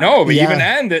should be like no, but even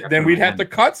end it, then we'd have to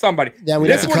cut somebody. Yeah,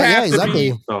 we'd have to cut. Yeah,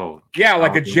 exactly. So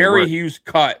like a Jerry Hughes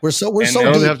cut. We're so deep. It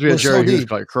would have to be a Jerry Hughes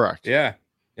cut. Correct. Yeah.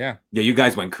 Yeah. Yeah, you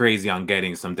guys went crazy on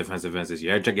getting some defensive ends this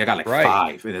year. You got like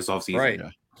 5 in this offseason. Right.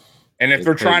 Yeah. And if It's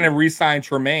they're crazy. trying to re-sign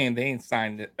Tremaine, they ain't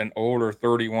signed an older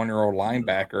 31-year-old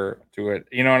linebacker to it,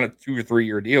 on a 2 or 3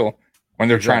 year deal. When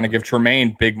they're trying to give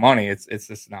Tremaine big money, it's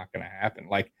just not going to happen.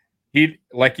 Like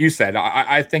you said,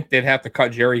 I think they'd have to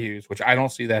cut Jerry Hughes, which I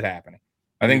don't see that happening.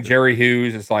 I think Jerry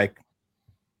Hughes is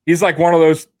he's like one of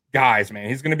those guys, man.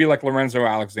 He's going to be like Lorenzo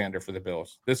Alexander for the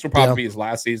Bills. This will probably be his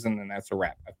last season, and that's a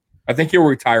wrap. I think he'll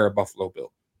retire a Buffalo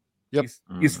Bill. Yep.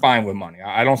 He's fine with money.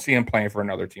 I don't see him playing for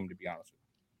another team, to be honest with you.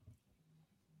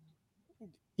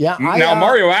 Yeah. Now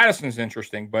Mario Addison's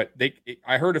interesting, but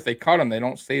I heard if they cut him, they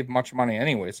don't save much money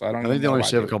anyway. So I think they only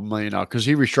save a couple million now because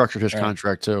he restructured his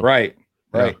contract too. Right.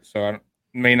 So it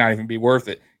may not even be worth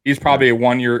it. He's probably a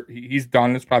 1 year. He's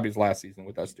done. It's probably his last season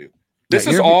with us too. This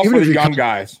is all for the young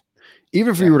guys.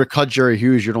 Even if you were to cut Jerry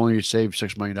Hughes, you'd only save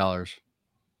 $6 million.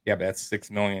 Yeah, but that's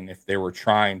 $6 million if they were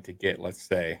trying to get, let's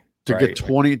say, get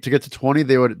 20. To get to 20,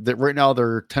 they would. Right now,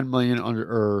 they're 10 million under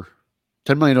or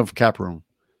 10 million of cap room.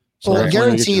 So I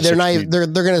guarantee they're not.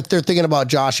 They're thinking about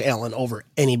Josh Allen over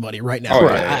anybody right now.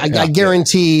 I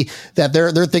guarantee that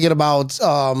they're thinking about.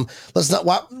 Let's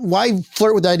not. Why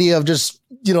flirt with the idea of just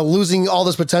losing all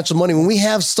this potential money when we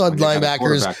have stud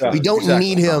linebackers? We don't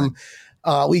need him.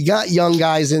 We got young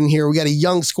guys in here. We got a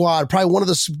young squad, probably one of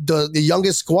the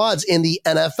youngest squads in the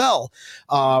NFL.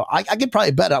 I could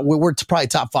probably bet we're probably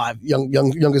top 5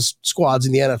 youngest squads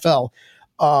in the NFL.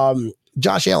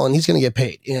 Josh Allen, he's going to get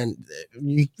paid, and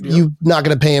you're not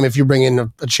going to pay him if you bring in a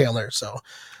Chandler. So,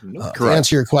 to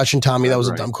answer your question, Tommy, that was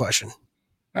a dumb question.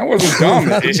 That wasn't dumb.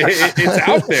 It's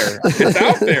out there. It's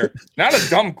out there. Not a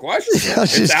dumb question.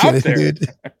 It's out there. Dude.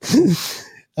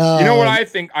 You know what I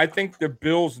think? I think the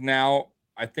Bills now,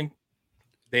 I think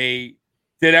they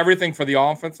did everything for the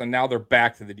offense, and now they're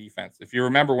back to the defense. If you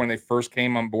remember when they first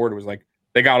came on board, it was like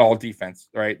they got all defense,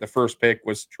 right? The first pick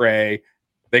was Trey.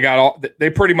 They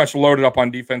pretty much loaded up on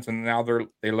defense, and now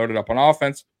they loaded up on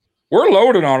offense. We're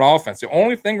loaded on offense. The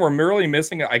only thing we're merely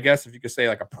missing, I guess, if you could say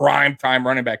like a prime time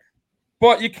running back,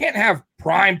 but you can't have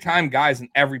prime time guys in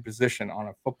every position on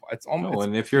a football. It's almost.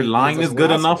 And if your line is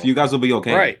good enough, you guys will be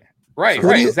okay. Right,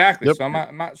 exactly. Yep. So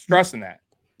I'm not stressing that.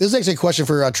 This is actually a question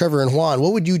for Trevor and Juan.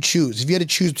 What would you choose if you had to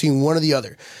choose between one or the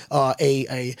other?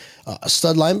 A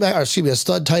stud linebacker, or excuse me, a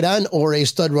stud tight end or a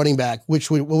stud running back? What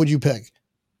would you pick?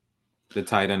 The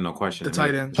tight end, no question. The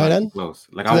tight end. Tight end? Close.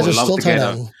 Like I would love to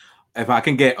get if I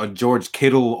can get a George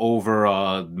Kittle over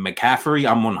McCaffrey,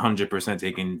 I'm 100%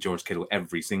 taking George Kittle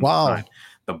every single time.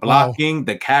 The blocking,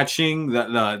 the catching, who's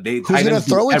going to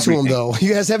throw it to him though?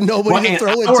 You guys have nobody to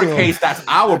throw it to. In our case, that's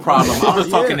our problem. I was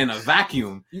talking in a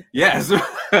vacuum. Yes.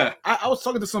 I was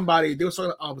talking to somebody. They were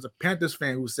talking. I was a Panthers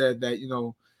fan who said that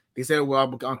they said,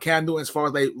 well, Cam Newton as far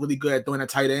as really good at throwing the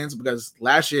tight ends because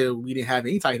last year we didn't have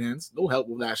any tight ends, no help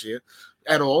with last year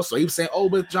at all. So he was saying,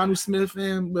 with Jonnu Smith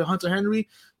and with Hunter Henry,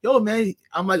 man,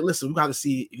 I'm like, listen, we got to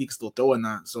see if he can still throw or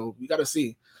not. So we got to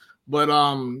see. But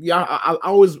I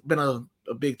always been a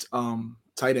big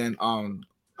tight end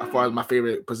as far as my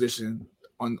favorite position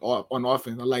on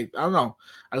offense. I don't know.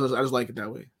 I just like it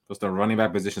that way. Because the running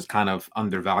back position is kind of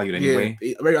undervalued anyway.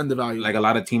 Yeah, very undervalued. Like a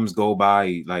lot of teams go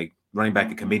by like running back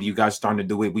the committee. You guys starting to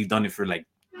do it. We've done it for like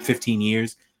 15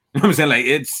 years. You know what I'm saying? Like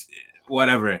it's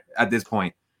whatever at this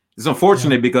point. It's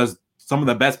unfortunate because some of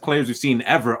the best players we've seen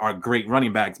ever are great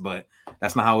running backs, but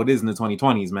that's not how it is in the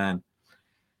 2020s, man.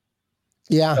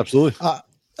 Yeah, absolutely.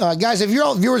 Guys, if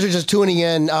your viewers are just tuning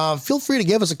in, feel free to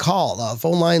give us a call.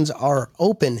 Phone lines are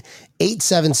open,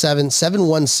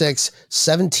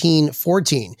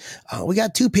 877-716-1714. We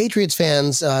got 2 Patriots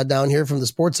fans down here from the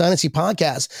Sports Dynasty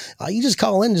podcast. You just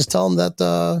call in, just tell them that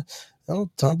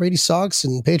Tom Brady sucks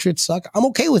and Patriots suck. I'm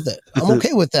okay with it. I'm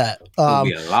okay with that.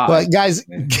 But guys,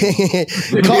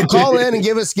 call in and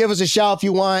give us a shout if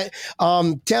you want.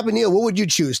 Tampa Neal, what would you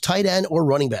choose, tight end or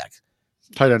running back?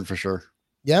 Tight end for sure.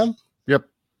 Yeah. Yep.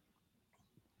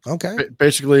 Okay.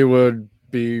 Basically, would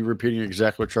be repeating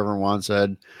exactly what Trevor and Juan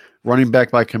said. Running back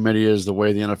by committee is the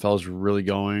way the NFL is really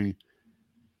going.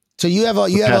 So what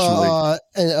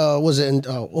was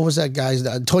that guy's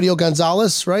Antonio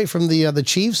Gonzalez, right, from the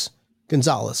Chiefs?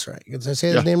 Gonzalez, right? Did I say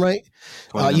his name right?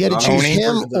 You had to choose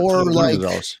him or like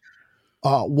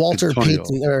Walter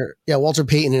Payton, Walter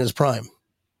Payton in his prime.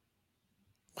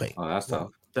 Wait, that's tough.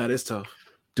 That is tough.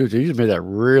 Dude, you just made that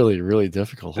really, really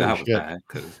difficult. That was bad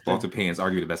because Walter Payton's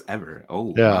arguably the best ever.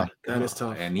 Oh, yeah, that is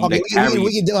tough. And we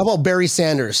can do, how about Barry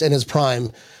Sanders in his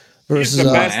prime versus the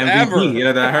best ever?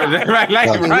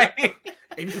 Right.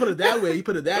 If you put it that way,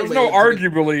 There's no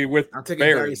arguably with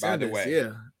Barry, by the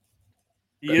way.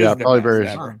 Yeah.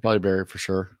 Probably Barry for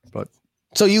sure. But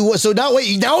So now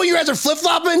you guys are flip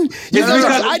flopping. Okay,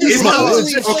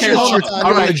 hold on.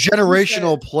 All right, a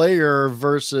generational player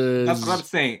versus. That's what I'm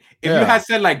saying. If you had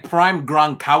said like prime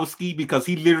Gronkowski, because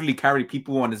he literally carried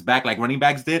people on his back like running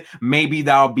backs did, maybe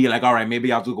that would be like, all right,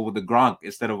 maybe I'll have to go with the Gronk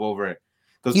instead of over it.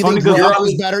 You think Gronk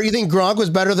was better? You think Gronk was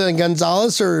better than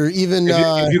Gonzalez, or even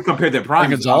if you compare their prime,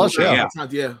 Gonzalez, yeah,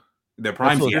 their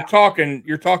prime. You're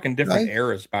talking different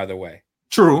eras, by the way.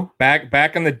 True.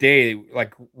 Back in the day,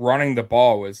 like running the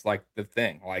ball was like the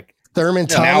thing. Like Thurman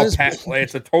Thomas. Now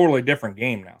it's a totally different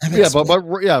game now.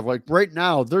 Like right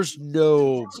now, there's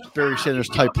no Barry Sanders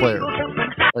type player.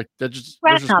 Like there's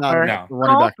just not a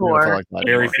running back like that.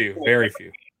 Very few.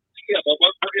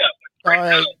 All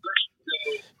right.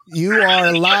 You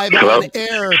are live on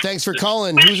air. Thanks for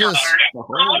calling. Who's this?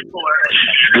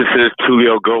 This is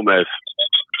Tulio Gomez.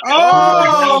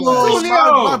 Oh,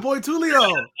 Tulio, my boy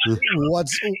Tulio.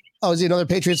 Is he another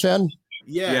Patriots fan?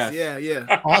 Yes.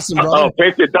 Yeah. Awesome, brother. Oh,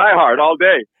 Patriot diehard all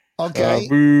day. Okay.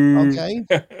 Okay.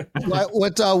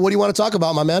 What do you want to talk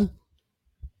about, my man?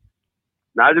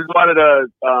 Now, I just wanted to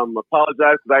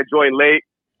apologize because I joined late.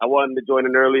 I wanted to join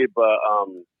in early, but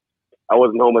I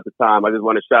wasn't home at the time. I just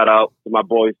want to shout out to my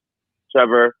boys,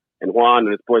 Trevor and Juan,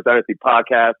 and the Sports Dynasty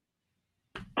podcast,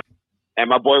 and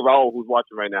my boy Raul, who's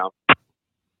watching right now.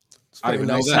 I didn't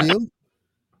know that.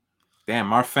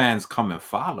 Damn, our fans come and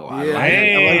follow. I like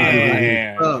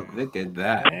it. Look at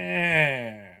that.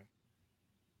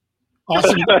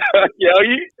 Awesome.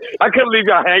 I couldn't leave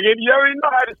y'all hanging. You already know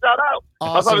I had to shout out.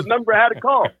 Awesome. I thought his number I had to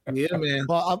call. Yeah, man.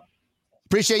 Well,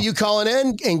 appreciate you calling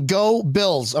in, and go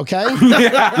Bills, okay?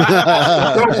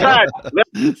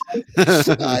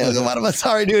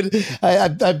 Sorry, dude.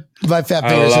 My fat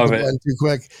fingers went too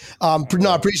quick. I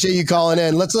appreciate you calling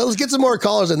in. Let's get some more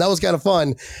callers in. That was kind of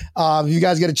fun. If you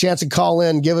guys get a chance to call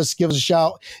in, give us a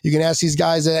shout. You can ask these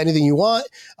guys anything you want.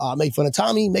 Make fun of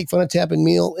Tommy, make fun of Tap and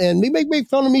Meal, and make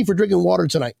fun of me for drinking water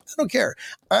tonight. I don't care.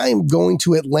 I'm going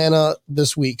to Atlanta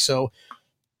this week, so.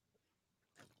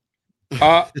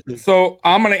 So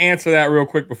I'm going to answer that real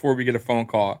quick before we get a phone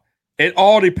call. It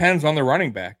all depends on the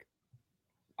running back.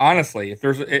 Honestly, if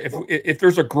there's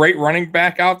a great running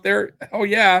back out there, oh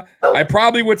yeah, I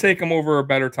probably would take him over a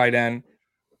better tight end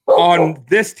on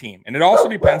this team. And it also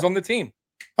depends on the team.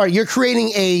 All right, you're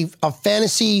creating a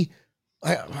fantasy.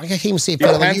 I can't even say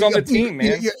depends on the team,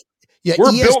 man.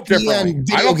 We're ESPN built differently.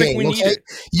 I don't think we need it.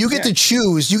 You get to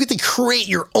choose. You get to create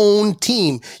your own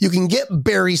team. You can get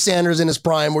Barry Sanders in his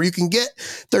prime, or you can get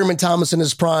Thurman Thomas in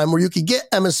his prime, or you can get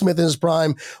Emmitt Smith in his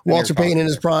prime, Walter Payton in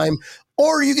his prime,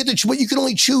 or you get to. But you can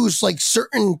only choose like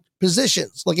certain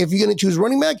positions. Like if you're going to choose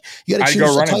running back, you got to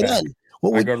choose a tight end.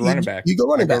 I go to running back. You go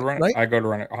running back, right? I go to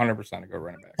running 100%. I go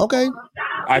running back. Okay.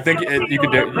 I think you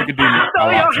could do a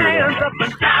lot too.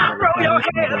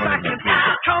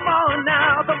 Come on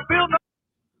now,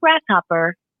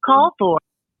 Grasshopper, call for.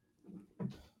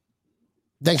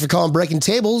 Thanks for calling Breaking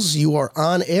Tables. You are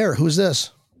on air. Who's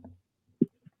this?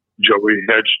 Joey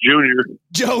Hatch Jr.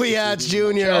 Joey Hatch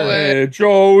Jr. Hey,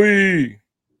 Joey.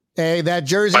 Hey, that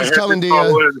jersey's coming to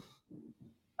you.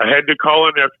 I had to call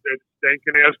in after that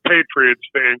stinking ass Patriots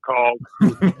fan called.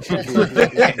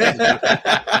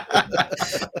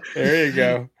 There you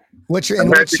go. What's your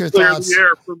thoughts? The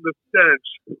air from the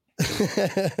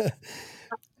stench.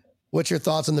 What's your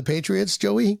thoughts on the Patriots,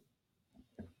 Joey?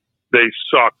 They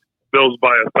suck. Bills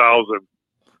by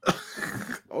 1,000.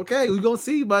 Okay, we're gonna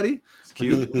see, buddy. It's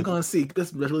cute. We're gonna see.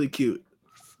 This is really cute.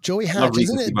 Joey Hatch,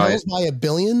 isn't it Bills by $1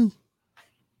 billion?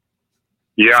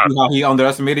 Yeah. See how he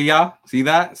underestimated y'all? See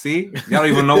that? See? Y'all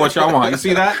don't even know what y'all want. You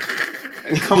see that?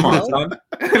 Come on, son.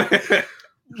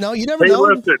 No, you never know.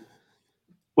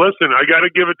 Listen, I got to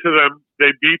give it to them.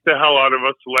 They beat the hell out of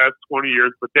us the last 20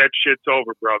 years, but that shit's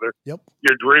over, brother. Yep.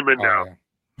 You're dreaming now. Yeah.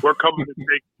 We're coming to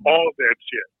take all of that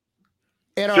shit.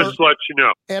 And just to let you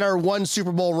know. And our one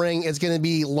Super Bowl ring is going to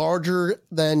be larger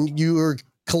than your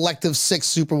collective 6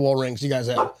 Super Bowl rings you guys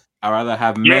have. I'd rather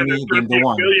have many than the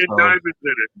one. $1 billion diamonds in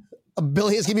it. $1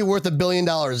 billion is going to be worth $1 billion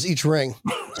each ring.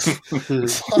 Yeah, it's going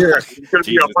to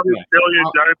be $100 billion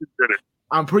diamonds in it.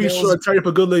 I'm pretty sure Terry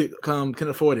Pagula can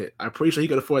afford it. I'm pretty sure he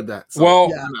could afford that. So,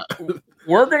 well,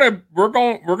 we're gonna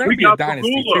be a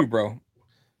dynasty too, bro.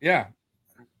 Yeah,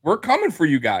 we're coming for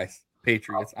you guys,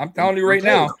 Patriots. I'm telling you right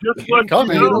now, we're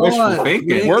coming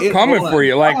for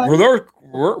you. Like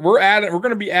we're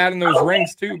gonna be adding those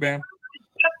rings too, man.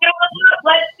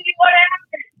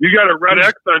 You got a red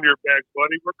X on your back,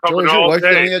 buddy. We're coming all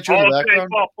day. All day,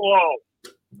 Buffalo.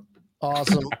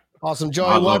 Awesome. Awesome, Joey.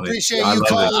 Well, I appreciate you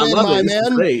calling in, my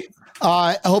man. Great.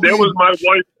 I hope That was my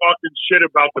wife talking shit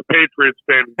about the Patriots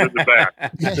fans in the back.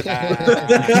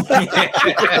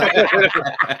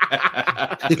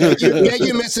 Thank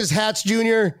you, Mrs. Hatch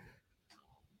Jr.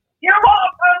 You're welcome.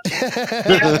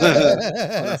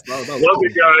 Love you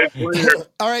guys. Later.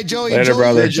 All right, Joey. Later,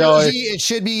 brother. Joey, it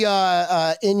should be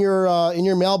in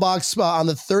your mailbox on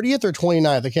the 30th or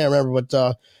 29th. I can't remember, but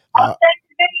I'll send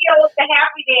the video with the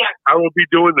happy dance. I will be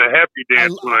doing the happy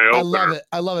dance when I open. I love it.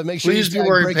 I love it. Make sure Please you be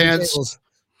wearing breaking pants. tables.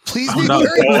 Please be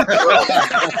wearing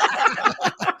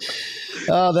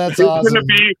Oh, that's awesome.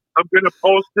 I'm gonna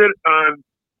post it on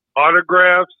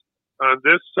autographs on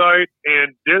this site,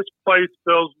 and this place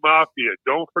spells Mafia.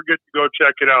 Don't forget to go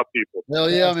check it out, people. Hell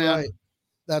yeah, That's man. right.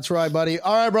 That's right, buddy.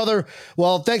 All right, brother.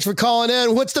 Well, thanks for calling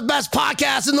in. What's the best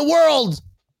podcast in the world?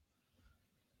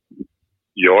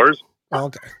 Yours?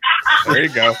 Okay. There you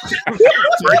go.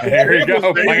 There you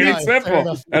go. Plain and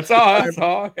simple. That's all. That's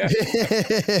all. Yeah.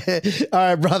 All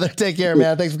right, brother. Take care,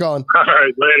 man. Thanks for calling. All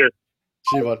right, later.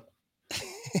 See you, bud.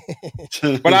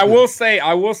 But I will say,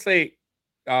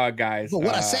 guys. But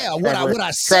what I say, Trevor, what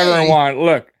I say. Trevor and Juan,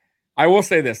 look, I will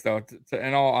say this though,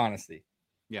 in all honesty.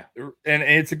 Yeah. And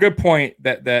it's a good point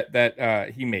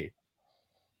that he made.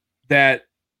 That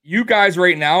you guys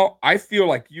right now, I feel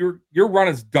like your run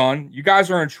is done. You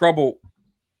guys are in trouble.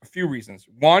 A few reasons.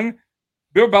 One,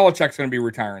 Bill Belichick's going to be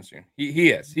retiring soon. He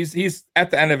is. He's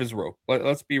at the end of his rope.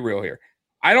 Let's be real here.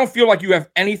 I don't feel like you have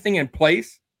anything in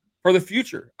place for the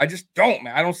future. I just don't,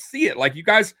 man. I don't see it. Like you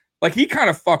guys, like he kind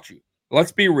of fucked you.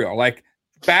 Let's be real. Like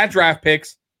bad draft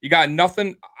picks. You got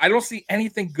nothing. I don't see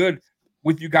anything good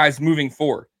with you guys moving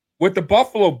forward. With the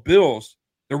Buffalo Bills,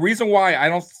 the reason why I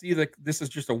don't see that this is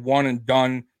just a one and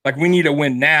done, like we need to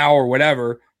win now or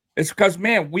whatever, it's because,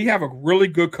 man, we have a really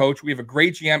good coach. We have a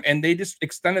great GM, and they just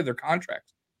extended their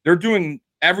contracts. They're doing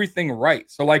everything right.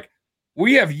 So, like,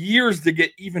 we have years to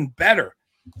get even better.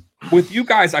 With you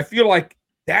guys, I feel like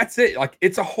that's it. Like,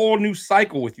 it's a whole new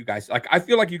cycle with you guys. Like, I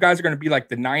feel like you guys are going to be like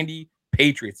the 90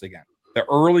 Patriots again, the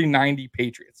early 90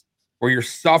 Patriots, where you're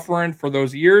suffering for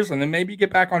those years, and then maybe you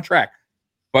get back on track.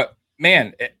 But,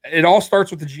 man, it all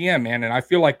starts with the GM, man, and I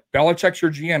feel like Belichick's your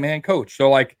GM and coach. So,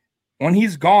 like, when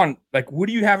he's gone, like, what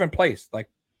do you have in place? Like,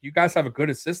 you guys have a good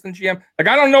assistant GM. Like,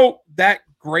 I don't know that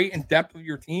great in depth of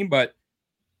your team, but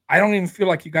I don't even feel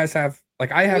like you guys have.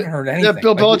 Like, I haven't heard anything. Yeah,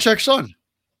 Bill like, Belichick's son.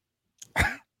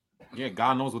 Yeah,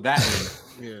 God knows what that is.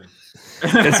 Yeah.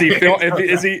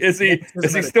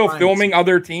 Is he still filming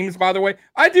other teams? By the way,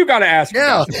 I do got to ask.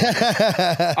 Yeah,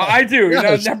 I do.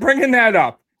 Yes. Now bringing that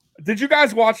up. Did you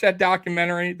guys watch that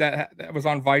documentary that was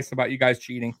on Vice about you guys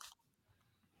cheating?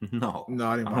 No,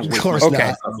 I didn't watch Of it. course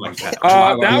Okay. not. Like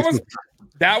that.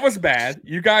 That was bad.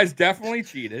 You guys definitely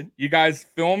cheated. You guys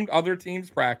filmed other teams'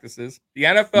 practices. The You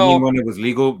mean NFL, when it was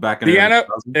legal back in the the NFL,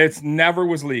 2000s? it's never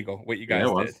was legal what you guys Yeah,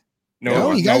 it was. did.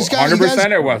 No, it you guys got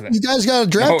 100%. It wasn't. You guys got a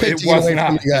draft No, pick it to get was away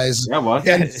from not. you guys. Yeah, it was.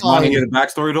 Yeah, You want to hear the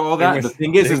backstory to all that? was- The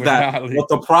thing is it was that not legal. what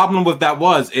the problem with that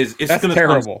is it's That's going to sound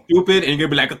terrible. stupid, and you're going to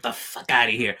be like, "Get the fuck out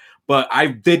of here!" But I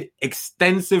did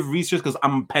extensive research because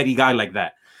I'm a petty guy like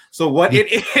that. So what it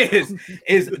is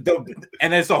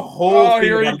and it's a whole. Oh, thing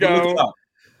here that you I looked go. up.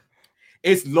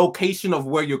 It's location of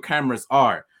where your cameras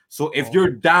are. So if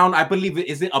you're down, I believe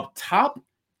is it up top?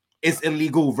 It's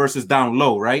illegal versus down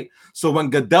low, right? So when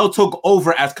Goodell took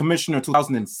over as commissioner in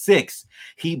 2006,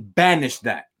 he banished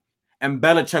that. And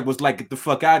Belichick was like, get the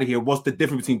fuck out of here. What's the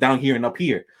difference between down here and up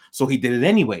here? So he did it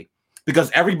anyway. Because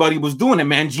everybody was doing it,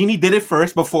 man. Genie did it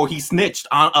first before he snitched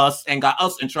on us and got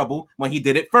us in trouble when he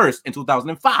did it first in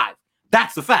 2005.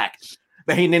 That's the fact.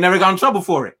 But they never got in trouble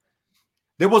for it.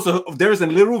 There's a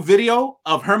little video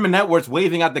of Herman Edwards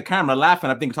waving at the camera,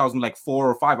 laughing. I think 2004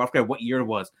 or 5. I forget what year it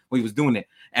was when he was doing it,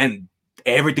 and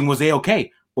everything was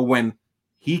okay. But when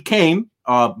he came,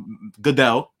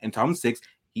 Goodell in 2006,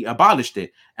 he abolished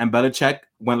it, and Belichick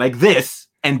went like this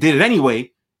and did it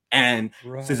anyway. And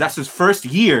since that's his first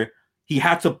year, he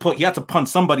had to punch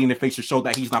somebody in the face to show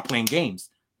that he's not playing games.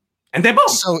 And then boom.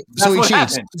 So he cheats.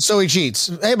 happened. So he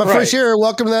cheats. Hey, my first year,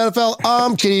 welcome to the NFL.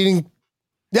 I'm cheating.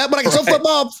 Yeah, but I can still flip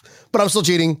up, but I'm still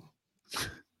cheating.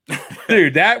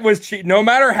 Dude, that was cheat. No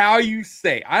matter how you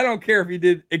say, I don't care if you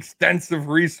did extensive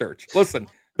research. Listen,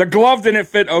 the glove didn't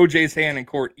fit OJ's hand in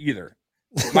court either.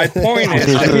 My point is,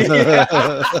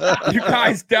 you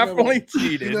guys definitely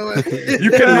cheated.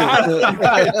 You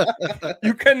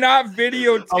cannot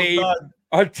videotape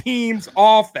a team's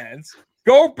offense.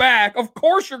 Go back. Of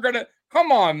course, you're gonna.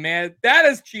 Come on, man. That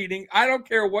is cheating. I don't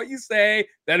care what you say,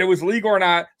 that it was legal or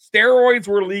not. Steroids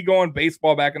were legal in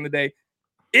baseball back in the day.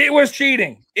 It was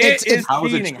cheating. It is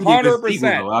cheating.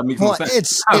 100%. Well,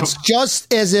 it's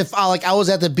just as if I was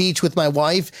at the beach with my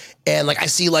wife and like I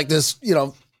see like this,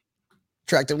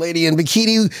 attractive lady in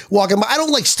bikini walking by. I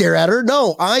don't like stare at her.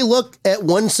 No, I look at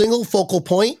one single focal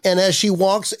point, and as she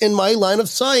walks in my line of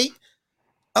sight,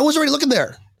 I was already looking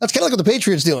there. That's kind of like what the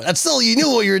Patriots doing. That's still, you knew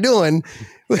what you were doing.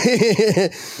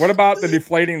 What about the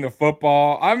deflating the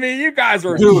football? I mean, you guys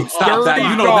are stop that.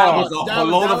 You know dogs. That was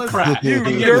a load of crap. You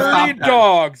dirty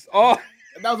dogs. Oh,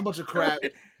 that was a bunch of crap.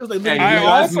 Like, I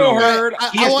also heard. I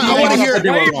want to hear.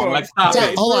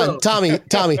 Hold on,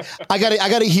 Tommy. I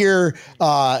gotta hear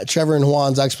Trevor and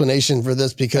Juan's explanation for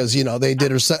this because they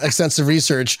did extensive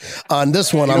research on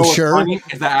this one. I'm sure. Funny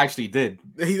is I actually did.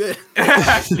 He did.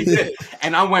 Actually did.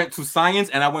 And I went to science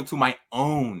and I went to my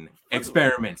own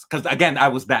experiments because again I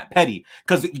was that petty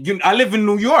because I live in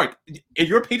New York. If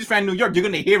you're a Patriots fan in New York, you're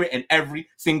gonna hear it in every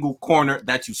single corner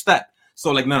that you step.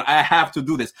 So like, no, I have to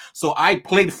do this. So I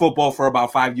played football for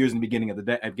about 5 years in the beginning of the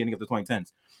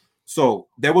 2010s. So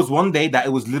there was one day that it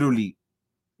was literally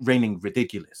raining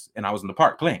ridiculous, and I was in the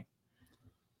park playing.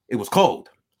 It was cold,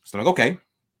 so I'm like, okay,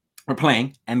 we're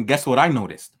playing, and guess what I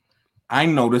noticed? I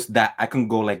noticed that I can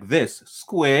go like this,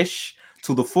 squish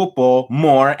to the football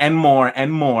more and more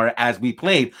and more as we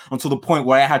played until the point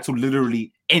where I had to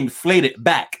literally inflate it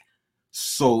back.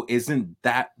 So isn't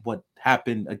that what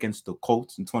happened against the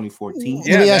Colts in 2014?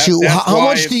 Let me ask you, how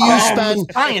much do you spend?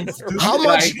 How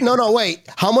much? No, wait.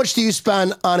 How much do you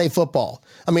spend on a football?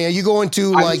 I mean, are you going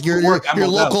to like your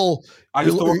local? I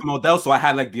used to work in Odell, so I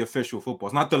had like the official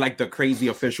footballs, not the crazy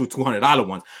official $200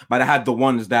 ones, but I had the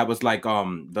ones that was like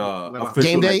the official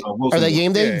game day. Are they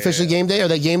game day? Officially game day? Are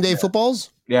they game day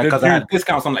footballs? Yeah, because I had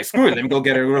discounts. I'm like, screw it, let me go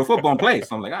get a real football and play.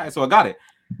 So I'm like, all right, so I got it.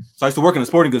 So I used to work in a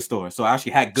sporting goods store, so I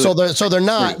actually had good. So they're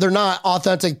not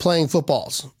authentic playing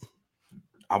footballs.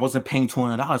 I wasn't paying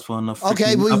 $200 for enough.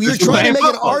 Okay, well, you're trying to make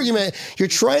an argument. You're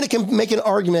trying to make an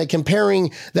argument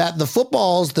comparing that the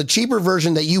footballs, the cheaper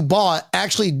version that you bought,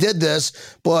 actually did this,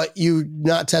 but you're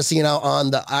not testing it out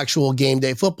on the actual game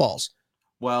day footballs.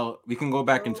 Well, we can go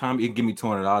back in time. You can give me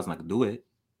 $200 and I could do it.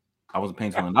 I wasn't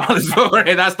paying $200 for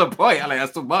it. That's the point. I'm like,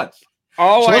 that's too much.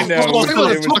 All I know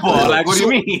was football. Like, what do you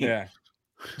mean? Yeah.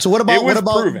 So what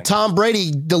about Tom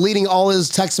Brady deleting all his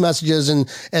text messages and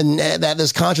that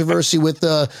this controversy with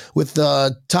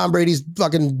Tom Brady's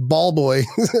fucking ball boy,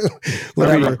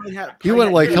 whatever. He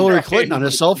went like Hillary Clinton on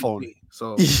his cell phone.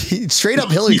 So straight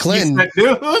up Hillary Clinton.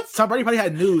 Tom Brady probably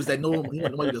had news that no one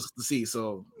wanted to see,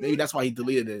 so maybe that's why he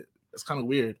deleted it. It's kind of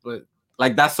weird, but.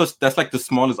 Like that's like the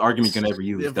smallest argument you can ever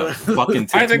use. Fucking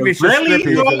I think they should strip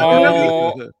you of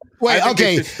all. Wait,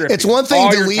 okay. It's one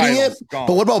thing deleting it, but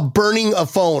what about burning a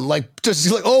phone? Like just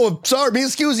like, oh, sorry, me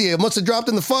excuse you. It must have dropped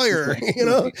in the fire.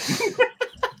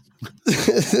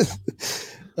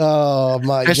 Oh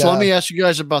my god. So let me ask you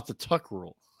guys about the tuck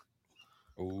rule.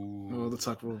 Oh, the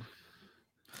tuck rule.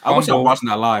 I wish I was watching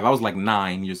that live. I was like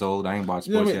 9 years old. I ain't watched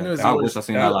sports yet. I wish I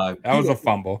seen that live. That was a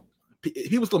fumble.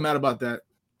 He was still mad about that.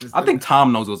 I think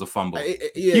Tom knows it was a fumble.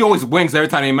 He always winks every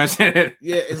time he mentions it.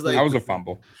 Yeah, it's like that was a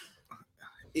fumble.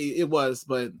 It was,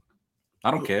 but I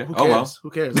don't care. Who oh well,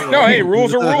 who cares? No, hey,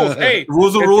 rules are rules. Hey,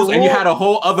 rules are rules, and you had a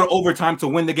whole other overtime to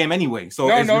win the game anyway. So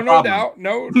no doubt,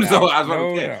 no. So I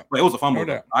don't care. But it was a fumble.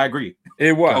 No, I agree.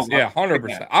 It was,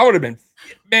 100%. I would have been,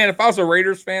 man. If I was a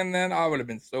Raiders fan, then I would have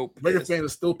been so pissed. Raiders fans are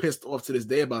still pissed off to this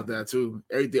day about that too.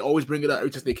 They always bring it up every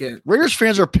time they can. Raiders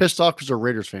fans are pissed off because they're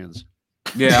Raiders fans.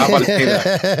 Yeah, I'm about to say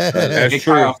that. They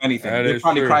cry off anything. They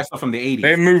probably cry stuff from the 80s.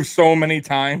 They moved so many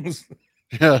times.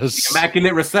 Yes.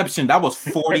 Immaculate Reception. That was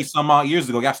 40 some odd years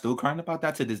ago. Y'all still crying about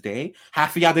that to this day?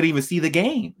 Half of y'all didn't even see the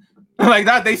game. Like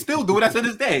that, they still do that to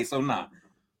this day. So nah.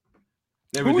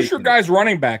 Who's your guys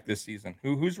running back this season?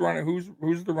 Who's running?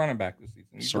 Who's the running back this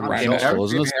season? Damian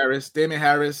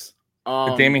Harris.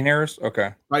 Damian Harris.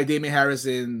 Okay. Right, Damian Harris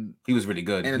he was really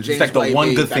good. And it's like the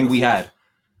one good thing we had.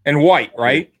 And White,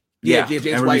 right? Yeah, James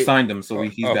and White. we signed him, so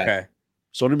he's back.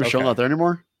 Sony Michel not there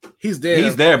anymore? He's there.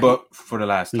 He's there, but for the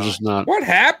last time. He's just not. What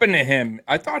happened to him?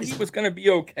 I thought he was going to be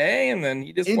okay, and then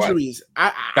he just injuries.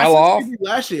 Fell off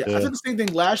last year. Yeah. I said the same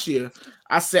thing last year.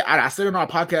 I said on our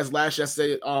podcast last year. I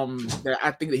said that I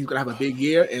think that he's going to have a big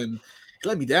year, and he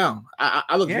let me down.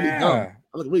 I look really dumb.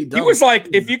 I look really dumb. He was like,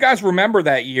 if you guys remember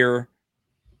that year,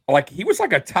 like he was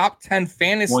like a top 10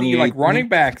 fantasy like running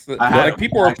backs. Like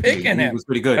people were picking him. He was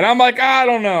pretty good. And I'm like, I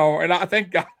don't know. And I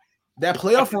think that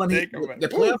playoff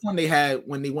run they had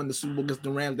when they won the Super Bowl against the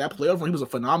Rams, that playoff run, he was a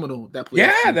phenomenal. That's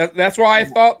why I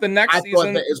thought the next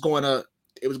season thought that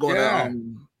it was going to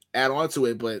add on to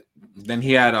it, but then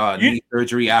he had knee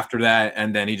surgery after that,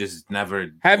 and then he just never.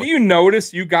 Have you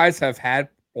noticed you guys have had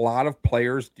lot of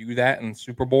players do that in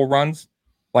Super Bowl runs.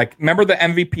 Like, remember the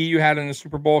MVP you had in the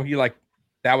Super Bowl? He like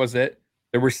that was it.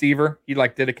 The receiver, he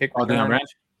like did a kick return.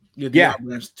 Yeah,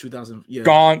 2000. Yeah,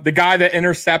 gone. The guy that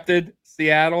intercepted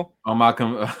Seattle. Oh,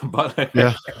 Malcolm Butler.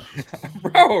 Yeah,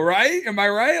 bro. Right? Am I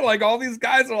right? Like all these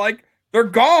guys are like they're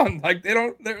gone. Like they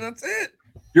don't. That's it.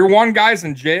 Your one guy's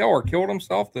in jail or killed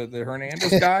himself. The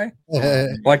Hernandez guy.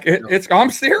 Like it's.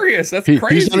 I'm serious. That's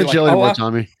crazy. He's not in jail anymore,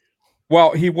 Tommy.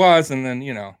 Well, he was, and then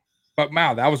But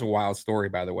wow, that was a wild story,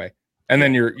 by the way. And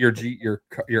then your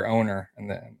owner, and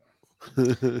then.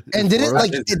 And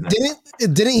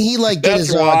didn't he like get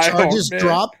his charges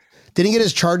dropped? Didn't he get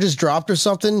his charges dropped or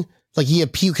something? Like he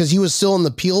appealed because he was still in the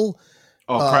appeal.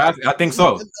 Oh, Kraft? I think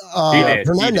so.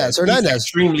 Hernandez. He's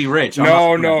extremely rich.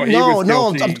 No.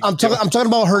 I'm talking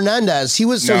about Hernandez. He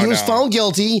was found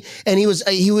guilty, and he was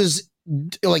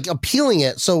like appealing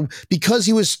it. So because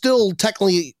he was still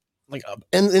technically like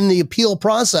in the appeal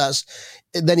process,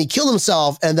 then he killed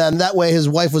himself, and then that way his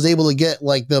wife was able to get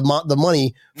like the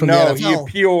money from the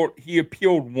NFL. He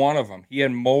appealed one of them. He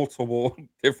had multiple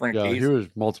different cases. He was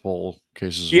multiple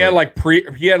cases. He had like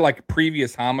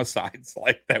previous homicides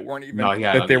like that weren't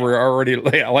even they were already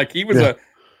like he was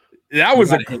that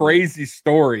was a crazy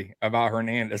story about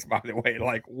Hernandez, by the way.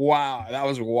 Like wow, that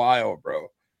was wild, bro.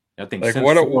 I think like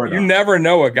you never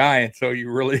know a guy until you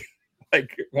really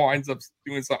like winds up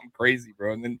doing something crazy,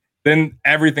 bro, and then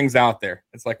everything's out there.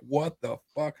 It's like, what the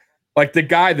fuck? Like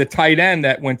the tight end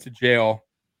that went to jail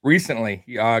recently,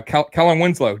 Kellen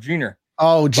Winslow Jr.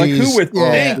 Oh, geez. Like, who would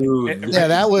think?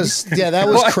 That was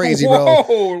like, crazy, whoa,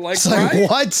 bro. Like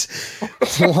what?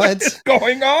 What is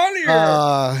going on here?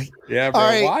 Yeah, bro.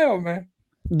 Right. Wild, man.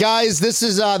 Guys, this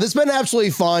has been absolutely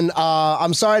fun.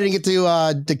 I'm sorry I didn't get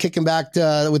to kick him back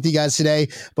with you guys today,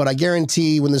 but I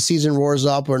guarantee when the season roars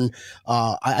up, and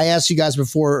I asked you guys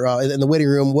before in the waiting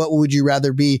room, what would you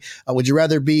rather be? Would you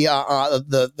rather be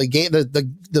the game,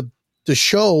 the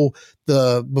show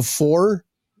before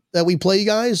that we play you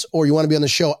guys, or you want to be on the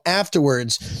show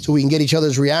afterwards so we can get each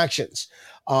other's reactions?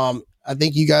 I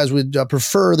think you guys would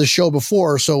prefer the show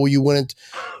before, so you wouldn't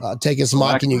take us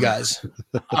mocking you guys.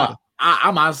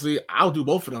 I'm honestly, I'll do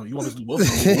both of them. You want me to do both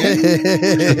of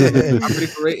them? I'm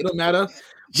pretty great. It don't matter.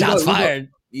 Shots fired.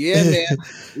 Yeah, man.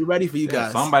 We're ready for you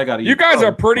guys. Somebody got to. You guys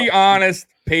are pretty honest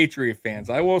Patriot fans.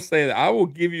 I will say that. I will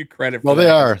give you credit for that. Well, they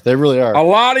are. They really are. A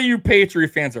lot of you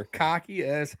Patriot fans are cocky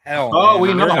as hell. Oh, man.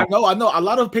 We know. I know. A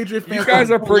lot of Patriot fans. You guys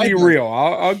are pretty real.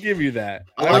 I'll give you that.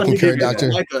 I concur, Doctor.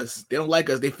 They don't like us. They don't like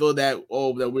us. They feel that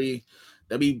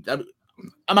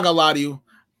I'm not gonna lie to you.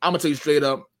 I'm gonna tell you straight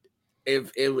up.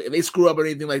 If they screw up or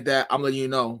anything like that, I'm letting you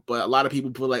know. But a lot of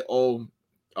people feel like,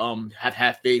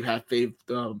 have faith.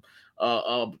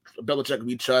 Belichick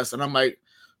we trust, and I'm like,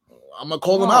 I'm gonna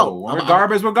call them out. We're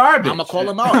garbage. I'm gonna call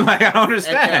them out. Like, I don't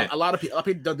understand. And a lot of people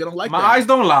they don't like. My eyes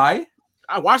don't lie.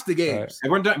 I watch the games.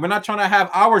 Right. We're not trying to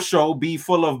have our show be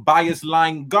full of biased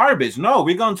lying garbage. No,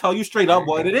 we're gonna tell you straight up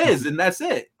what it is, and that's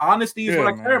it. Honesty is what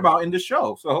I care about in the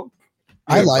show. So.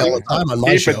 I lie all the time on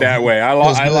my show. Keep it that way. I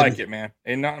like it, man.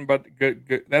 Ain't nothing but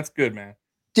good. That's good, man.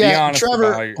 Yeah,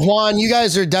 Trevor, Juan, you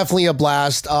guys are definitely a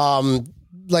blast.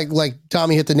 Like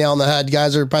Tommy hit the nail on the head. You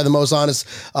guys are probably the most honest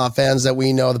fans that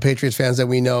we know, the Patriots fans that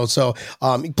we know. So,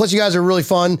 plus you guys are really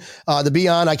fun to be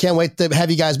on. I can't wait to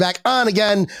have you guys back on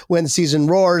again when the season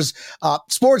roars.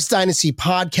 Sports Dynasty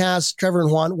Podcast. Trevor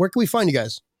and Juan, where can we find you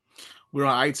guys? We're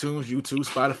on iTunes, YouTube,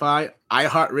 Spotify,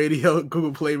 iHeartRadio,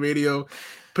 Google Play Radio.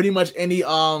 Pretty much any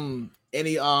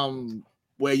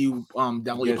where you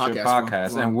download your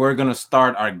podcast. And we're gonna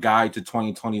start our guide to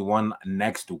 2021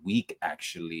 next week,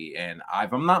 actually. And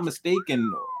if I'm not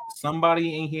mistaken,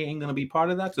 somebody in here ain't gonna be part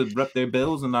of that to rep their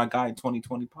bills in our guide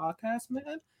 2020 podcast,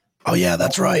 man. Oh yeah,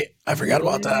 that's right. I forgot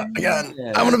about that again.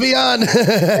 Yeah. I'm gonna be on.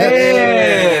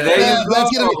 Hey, there you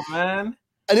go, man.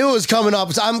 I knew it was coming up.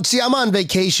 I'm on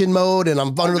vacation mode and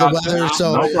I'm under the weather,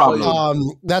 so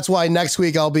that's why next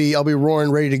week I'll be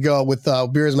roaring, ready to go with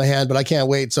beers in my hand. But I can't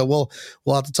wait. So we'll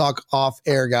have to talk off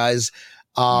air, guys.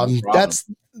 That's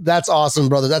awesome,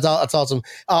 brother. That's awesome.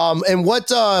 And what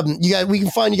you guys, we can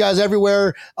find you guys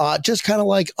everywhere. Just kind of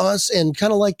like us and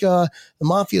kind of like the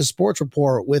Mafia Sports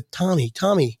Report with Tommy.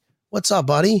 Tommy, what's up,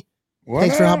 buddy?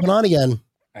 Thanks for hopping on again.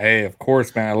 Hey, of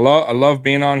course, man. I love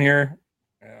being on here.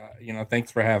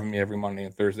 Thanks for having me every Monday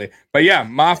and Thursday. But yeah,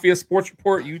 Mafia Sports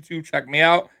Report, YouTube, check me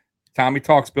out. Tommy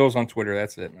Talks Bills on Twitter.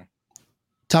 That's it, man.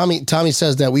 Tommy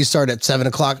says that we start at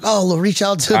 7:00. Oh, we'll reach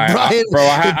out to Brian.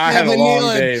 I had a long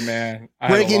day, man.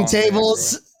 Breaking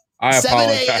tables.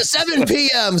 Day, 7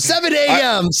 p.m. 7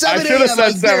 a.m. 7 I should have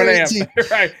said 7 a.m.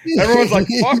 Right. Everyone's like,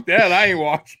 fuck that. I ain't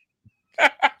watching.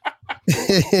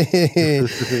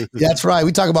 That's right.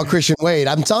 We talk about Christian Wade.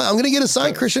 I'm going to get a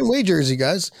signed Christian Wade jersey,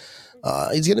 guys.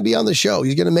 He's going to be on the show.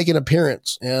 He's going to make an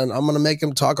appearance, and I'm going to make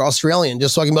him talk Australian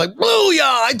just so I can be like,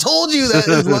 "Booyah! I told you that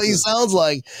is what he sounds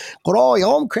like." But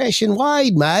I'm Christian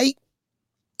Wade, mate.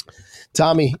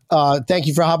 Tommy, thank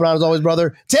you for hopping on as always,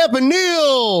 brother. Tampa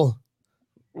Neil.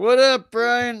 What up,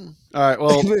 Brian? All right,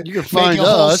 well, you can find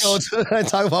us.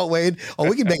 Talk about Wade. Oh,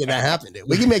 we can make that happen, dude.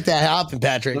 We can make that happen,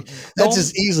 Patrick. That's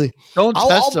just easily. Don't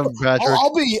test him, Patrick.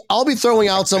 I'll be throwing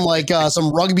out some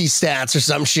some rugby stats or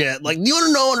some shit. Like, you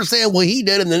want to understand what he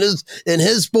did in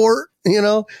his sport? You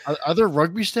know, are there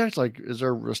rugby stats? Like, is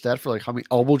there a stat for like how many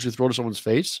elbows you throw to someone's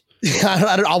face?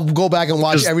 I'll go back and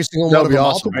watch every single one of them.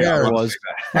 Awesome.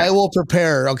 I will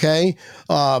prepare. Okay,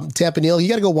 Tampa Neil, you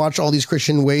got to go watch all these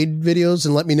Christian Wade videos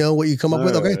and let me know what you come up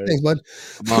with. Okay, thanks, bud.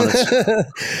 I'm honest.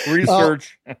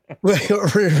 Research,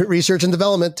 research and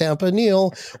development. Tampa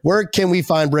Neil, where can we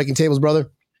find Breaking Tables,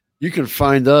 brother? You can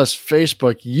find us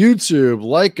Facebook, YouTube.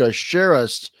 Like us, share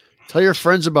us, tell your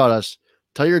friends about us,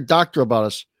 tell your doctor about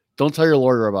us. Don't tell your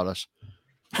lawyer about us.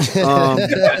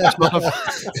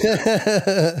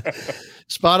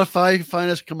 Spotify, find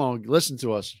us. Come on, listen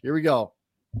to us. Here we go.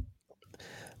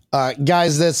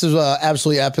 Guys, this is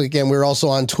absolutely epic. And we're also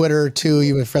on Twitter too.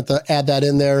 You have to add that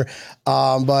in there.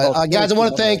 Guys, I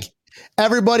want to thank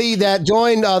everybody that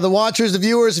joined, the watchers, the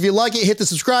viewers. If you like it, hit the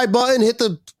subscribe button, hit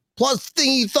the plus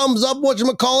thingy, thumbs up,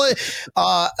 whatchamacallit.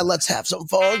 And let's have some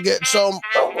fun. Get some.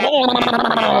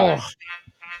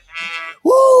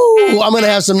 Woo! I'm going to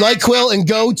have some NyQuil and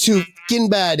go to fucking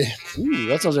bed. Ooh,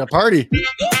 that sounds like a party.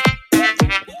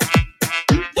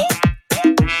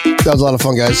 That was a lot of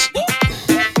fun, guys.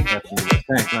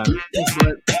 Thanks, man.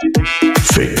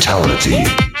 Fatality.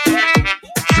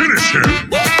 Finish him.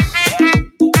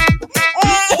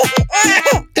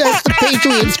 That's the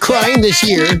Patriots crying this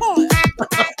year.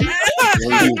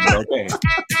 Okay.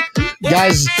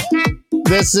 Guys,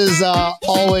 this has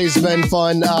always been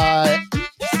fun.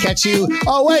 Catch you.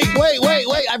 Oh, wait.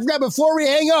 I forgot before we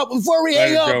hang up.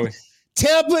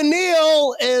 Tampa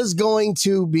Neil is going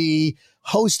to be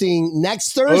hosting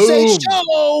next Thursday's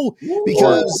show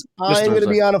because I'm going to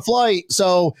be on a flight.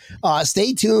 So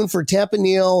stay tuned for Tampa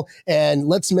Neil, and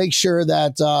let's make sure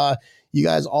that you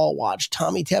guys all watch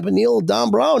Tommy Tampa Neil, Don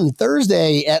Brown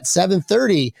Thursday at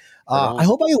 7:30. I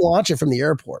hope I can watch it from the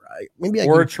airport.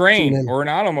 Or a train or an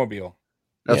automobile.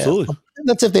 Absolutely. Yeah.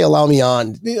 That's if they allow me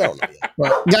on.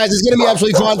 But, guys, it's going to be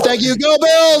absolutely fun. Thank you. Go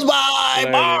Bills. Bye.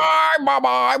 Bye. Bye.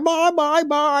 Bye. Bye. Bye.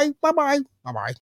 Bye. Bye. Bye. Bye. Bye.